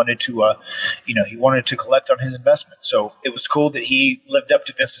 and he wanted to collect on his investment. So it was cool that he lived up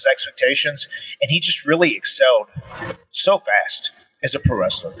to Vince's expectations, and he just really excelled so fast as a pro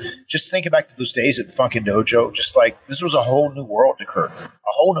wrestler. Just thinking back to those days at the Funkin' Dojo, just like this was a whole new world to Kurt, a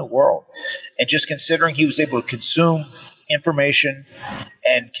whole new world. And just considering he was able to consume information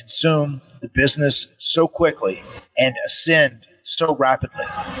and consume the business so quickly and ascend so rapidly,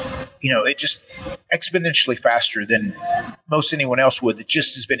 it just exponentially faster than most anyone else would that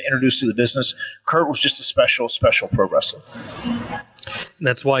just has been introduced to the business. Kurt was just a special pro wrestler. And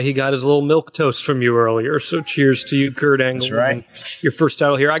that's why he got his little milk toast from you earlier. So cheers to you, Kurt Angle. That's right. Your first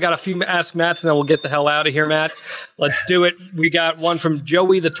title here. I got a few Ask Matts, and then we'll get the hell out of here, Matt. Let's do it. We got one from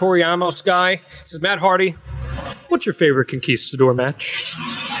Joey, the Toriamos guy. He says, Matt Hardy, what's your favorite Conquistador match?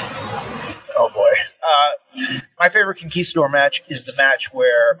 Oh, boy. My favorite Conquistador match is the match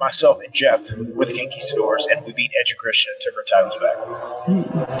where myself and Jeff were the Conquistadors and we beat Edge and Christian and took our titles back.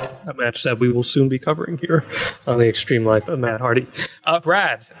 A match that we will soon be covering here on the Extreme Life of Matt Hardy.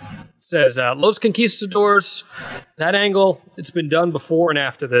 Brad says, Los Conquistadors, that angle, it's been done before and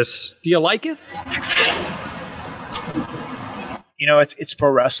after this. Do you like it? It's pro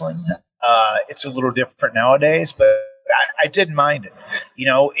wrestling. It's a little different nowadays, but I didn't mind it.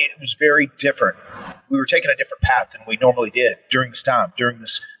 It was very different. We were taking a different path than we normally did during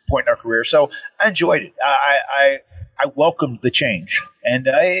this point in our career. So I enjoyed it. I I welcomed the change. And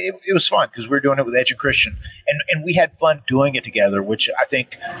it was fun because we were doing it with Edge and Christian. And we had fun doing it together, which I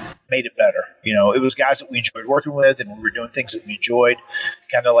think made it better. It was guys that we enjoyed working with, and we were doing things that we enjoyed,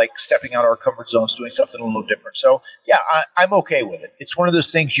 kind of like stepping out of our comfort zones, doing something a little different. So, yeah, I'm okay with it. It's one of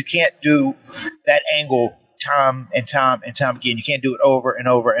those things you can't do that angle time and time and time again. You can't do it over and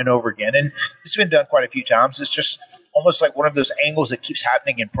over and over again. And it's been done quite a few times. It's just almost like one of those angles that keeps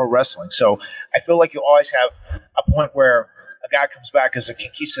happening in pro wrestling. So I feel like you always have a point where a guy comes back as a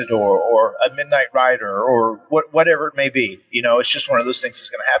conquistador or a midnight rider or whatever it may be. It's just one of those things that's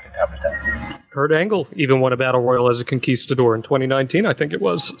going to happen time to time. Kurt Angle even won a battle royal as a conquistador in 2019, I think it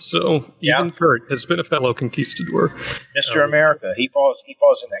was. So even Kurt has been a fellow conquistador. Mr. America, he falls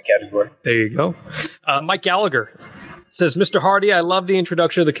in that category. There you go. Mike Gallagher says, Mr. Hardy, I love the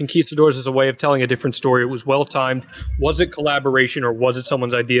introduction of the Conquistadors as a way of telling a different story. It was well timed. Was it collaboration or was it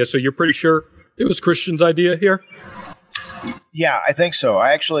someone's idea? So you're pretty sure it was Christian's idea here? Yeah, I think so.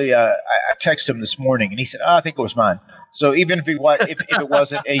 I actually I texted him this morning, and he said, I think it was mine. So even if it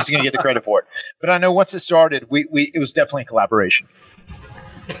wasn't, he's going to get the credit for it. But I know once it started, it was definitely a collaboration.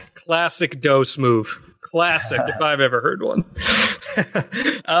 Classic dose move. Classic, if I've ever heard one.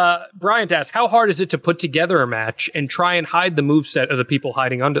 Bryant asks, how hard is it to put together a match and try and hide the moveset of the people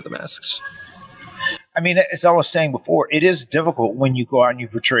hiding under the masks? I mean, as I was saying before, it is difficult when you go out and you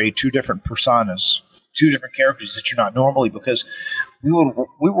portray two different personas, two different characters that you're not normally, because we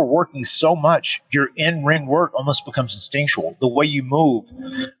were working so much. Your in-ring work almost becomes instinctual. The way you move,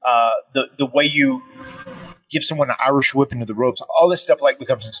 the way you give someone an Irish whip into the ropes, all this stuff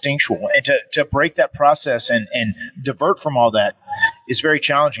becomes instinctual. And to break that process and divert from all that is very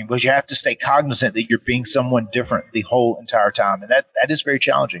challenging, because you have to stay cognizant that you're being someone different the whole entire time. And that is very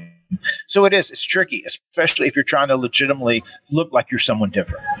challenging. So it's tricky, especially if you're trying to legitimately look like you're someone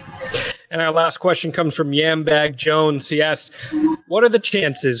different. And our last question comes from Yambag Jones. He asks, what are the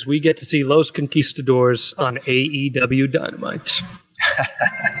chances we get to see Los Conquistadors on AEW Dynamite?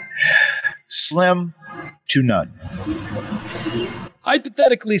 Slim to none.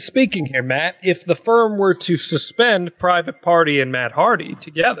 Hypothetically speaking here, Matt, if the firm were to suspend Private Party and Matt Hardy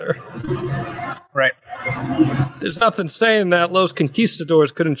together, right? There's nothing saying that Los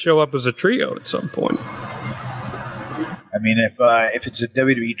Conquistadors couldn't show up as a trio at some point. I mean, if it's a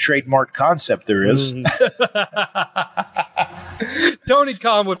WWE trademark concept, there is. Tony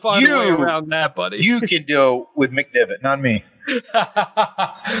Khan would find a way around that, buddy. You can do it with McDivitt, not me.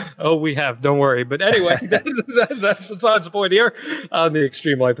 Oh, we have. Don't worry. But anyway, that's besides the point here on the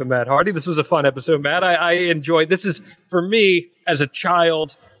Extreme Life of Matt Hardy. This was a fun episode, Matt. I enjoyed. This is, for me, as a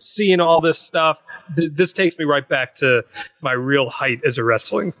child, seeing all this stuff. This takes me right back to my real height as a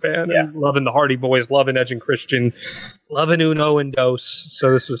wrestling fan. Yeah. And loving the Hardy Boys, loving Edge and Christian, loving Uno and Dos. So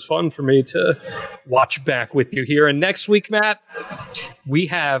this was fun for me to watch back with you here. And next week, Matt, we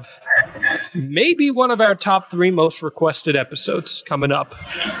have maybe one of our top 3 most requested episodes coming up.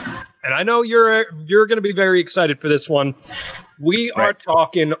 And I know you're going to be very excited for this one. We are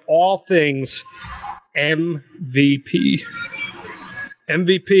talking all things MVP.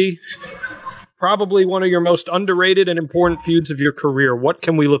 MVP, probably one of your most underrated and important feuds of your career. What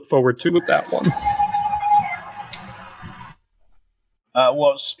can we look forward to with that one?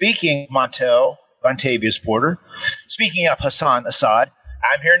 Well, speaking of Vontavious Porter, speaking of Hassan Assad,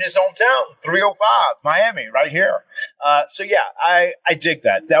 I'm here in his hometown, 305, Miami, right here. So yeah, I dig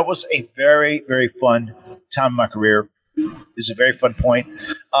that. That was a very, very fun time in my career. It was a very fun point.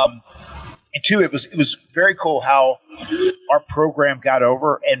 And two, it was very cool how our program got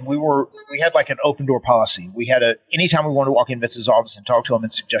over, and we had like an open door policy. We had anytime we wanted to walk in Vince's office and talk to him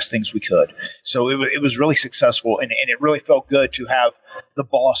and suggest things, we could. So it was really successful, and it really felt good to have the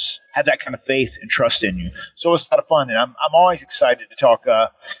boss have that kind of faith and trust in you. So it was a lot of fun, and I'm always excited to talk.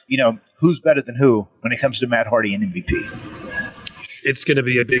 Who's better than who when it comes to Matt Hardy and MVP. It's going to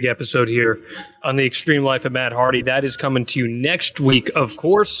be a big episode here on the Extreme Life of Matt Hardy. That is coming to you next week, of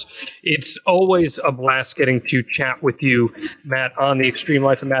course. It's always a blast getting to chat with you, Matt, on the Extreme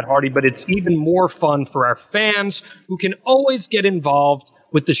Life of Matt Hardy, but it's even more fun for our fans who can always get involved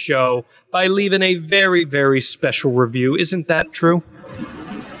with the show by leaving a very, very special review. Isn't that true?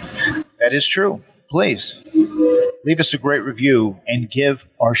 That is true. Please leave us a great review and give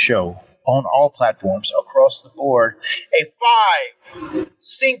our show on all platforms across the board a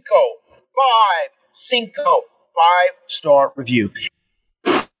 5-star review.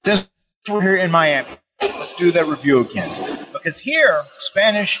 Since we're here in Miami, let's do that review again. Because here,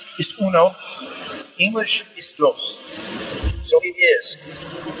 Spanish is uno, English is dos. So it is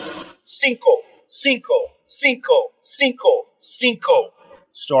 5, 5, 5, 5.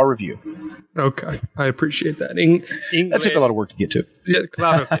 5-star review. Okay, I appreciate that. That took a lot of work to get to. Yeah,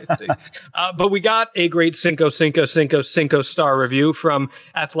 claro que sí. But we got a great Cinco star review from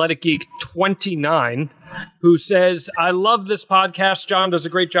Athletic Geek 29, who says, I love this podcast. John does a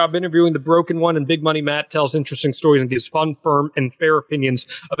great job interviewing the broken one, and Big Money Matt tells interesting stories and gives fun, firm, and fair opinions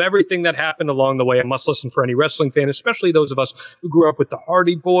of everything that happened along the way. A must listen for any wrestling fan, especially those of us who grew up with the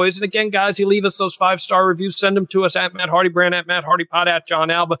Hardy Boys. And again, guys, you leave us those 5-star reviews, send them to us at Matt Hardy Brand, at Matt Hardy Pod, at John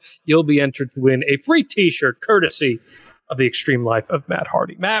Alba. You'll be entered to win a free t-shirt courtesy of the Extreme Life of Matt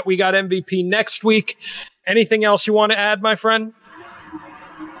Hardy. Matt, we got MVP next week. Anything else you want to add, my friend?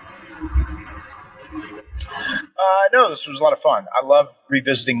 No, this was a lot of fun. I love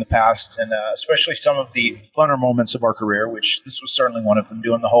revisiting the past, and especially some of the funner moments of our career, which this was certainly one of them,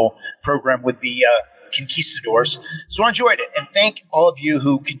 doing the whole program with the Conquistadores. So I enjoyed it, and thank all of you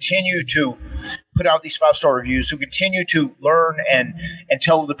who continue to put out these 5-star reviews, who continue to learn and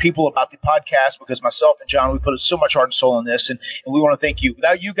tell the people about the podcast, because myself and John, we put so much heart and soul in this, and we want to thank you.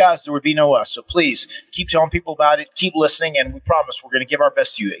 Without you guys, there would be no us. So please keep telling people about it, keep listening, and we promise we're going to give our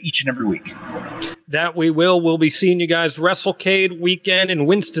best to you each and every week. That we will. We'll be seeing you guys WrestleCade weekend in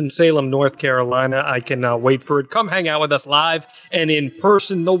Winston-Salem, North Carolina. I cannot wait for it. Come hang out with us live and in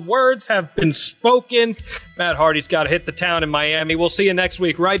person. The words have been spoken. Matt Hardy's got to hit the town in Miami. We'll see you next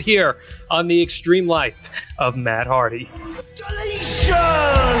week right here on the Extreme Life of Matt Hardy.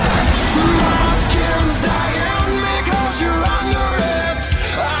 Deletion!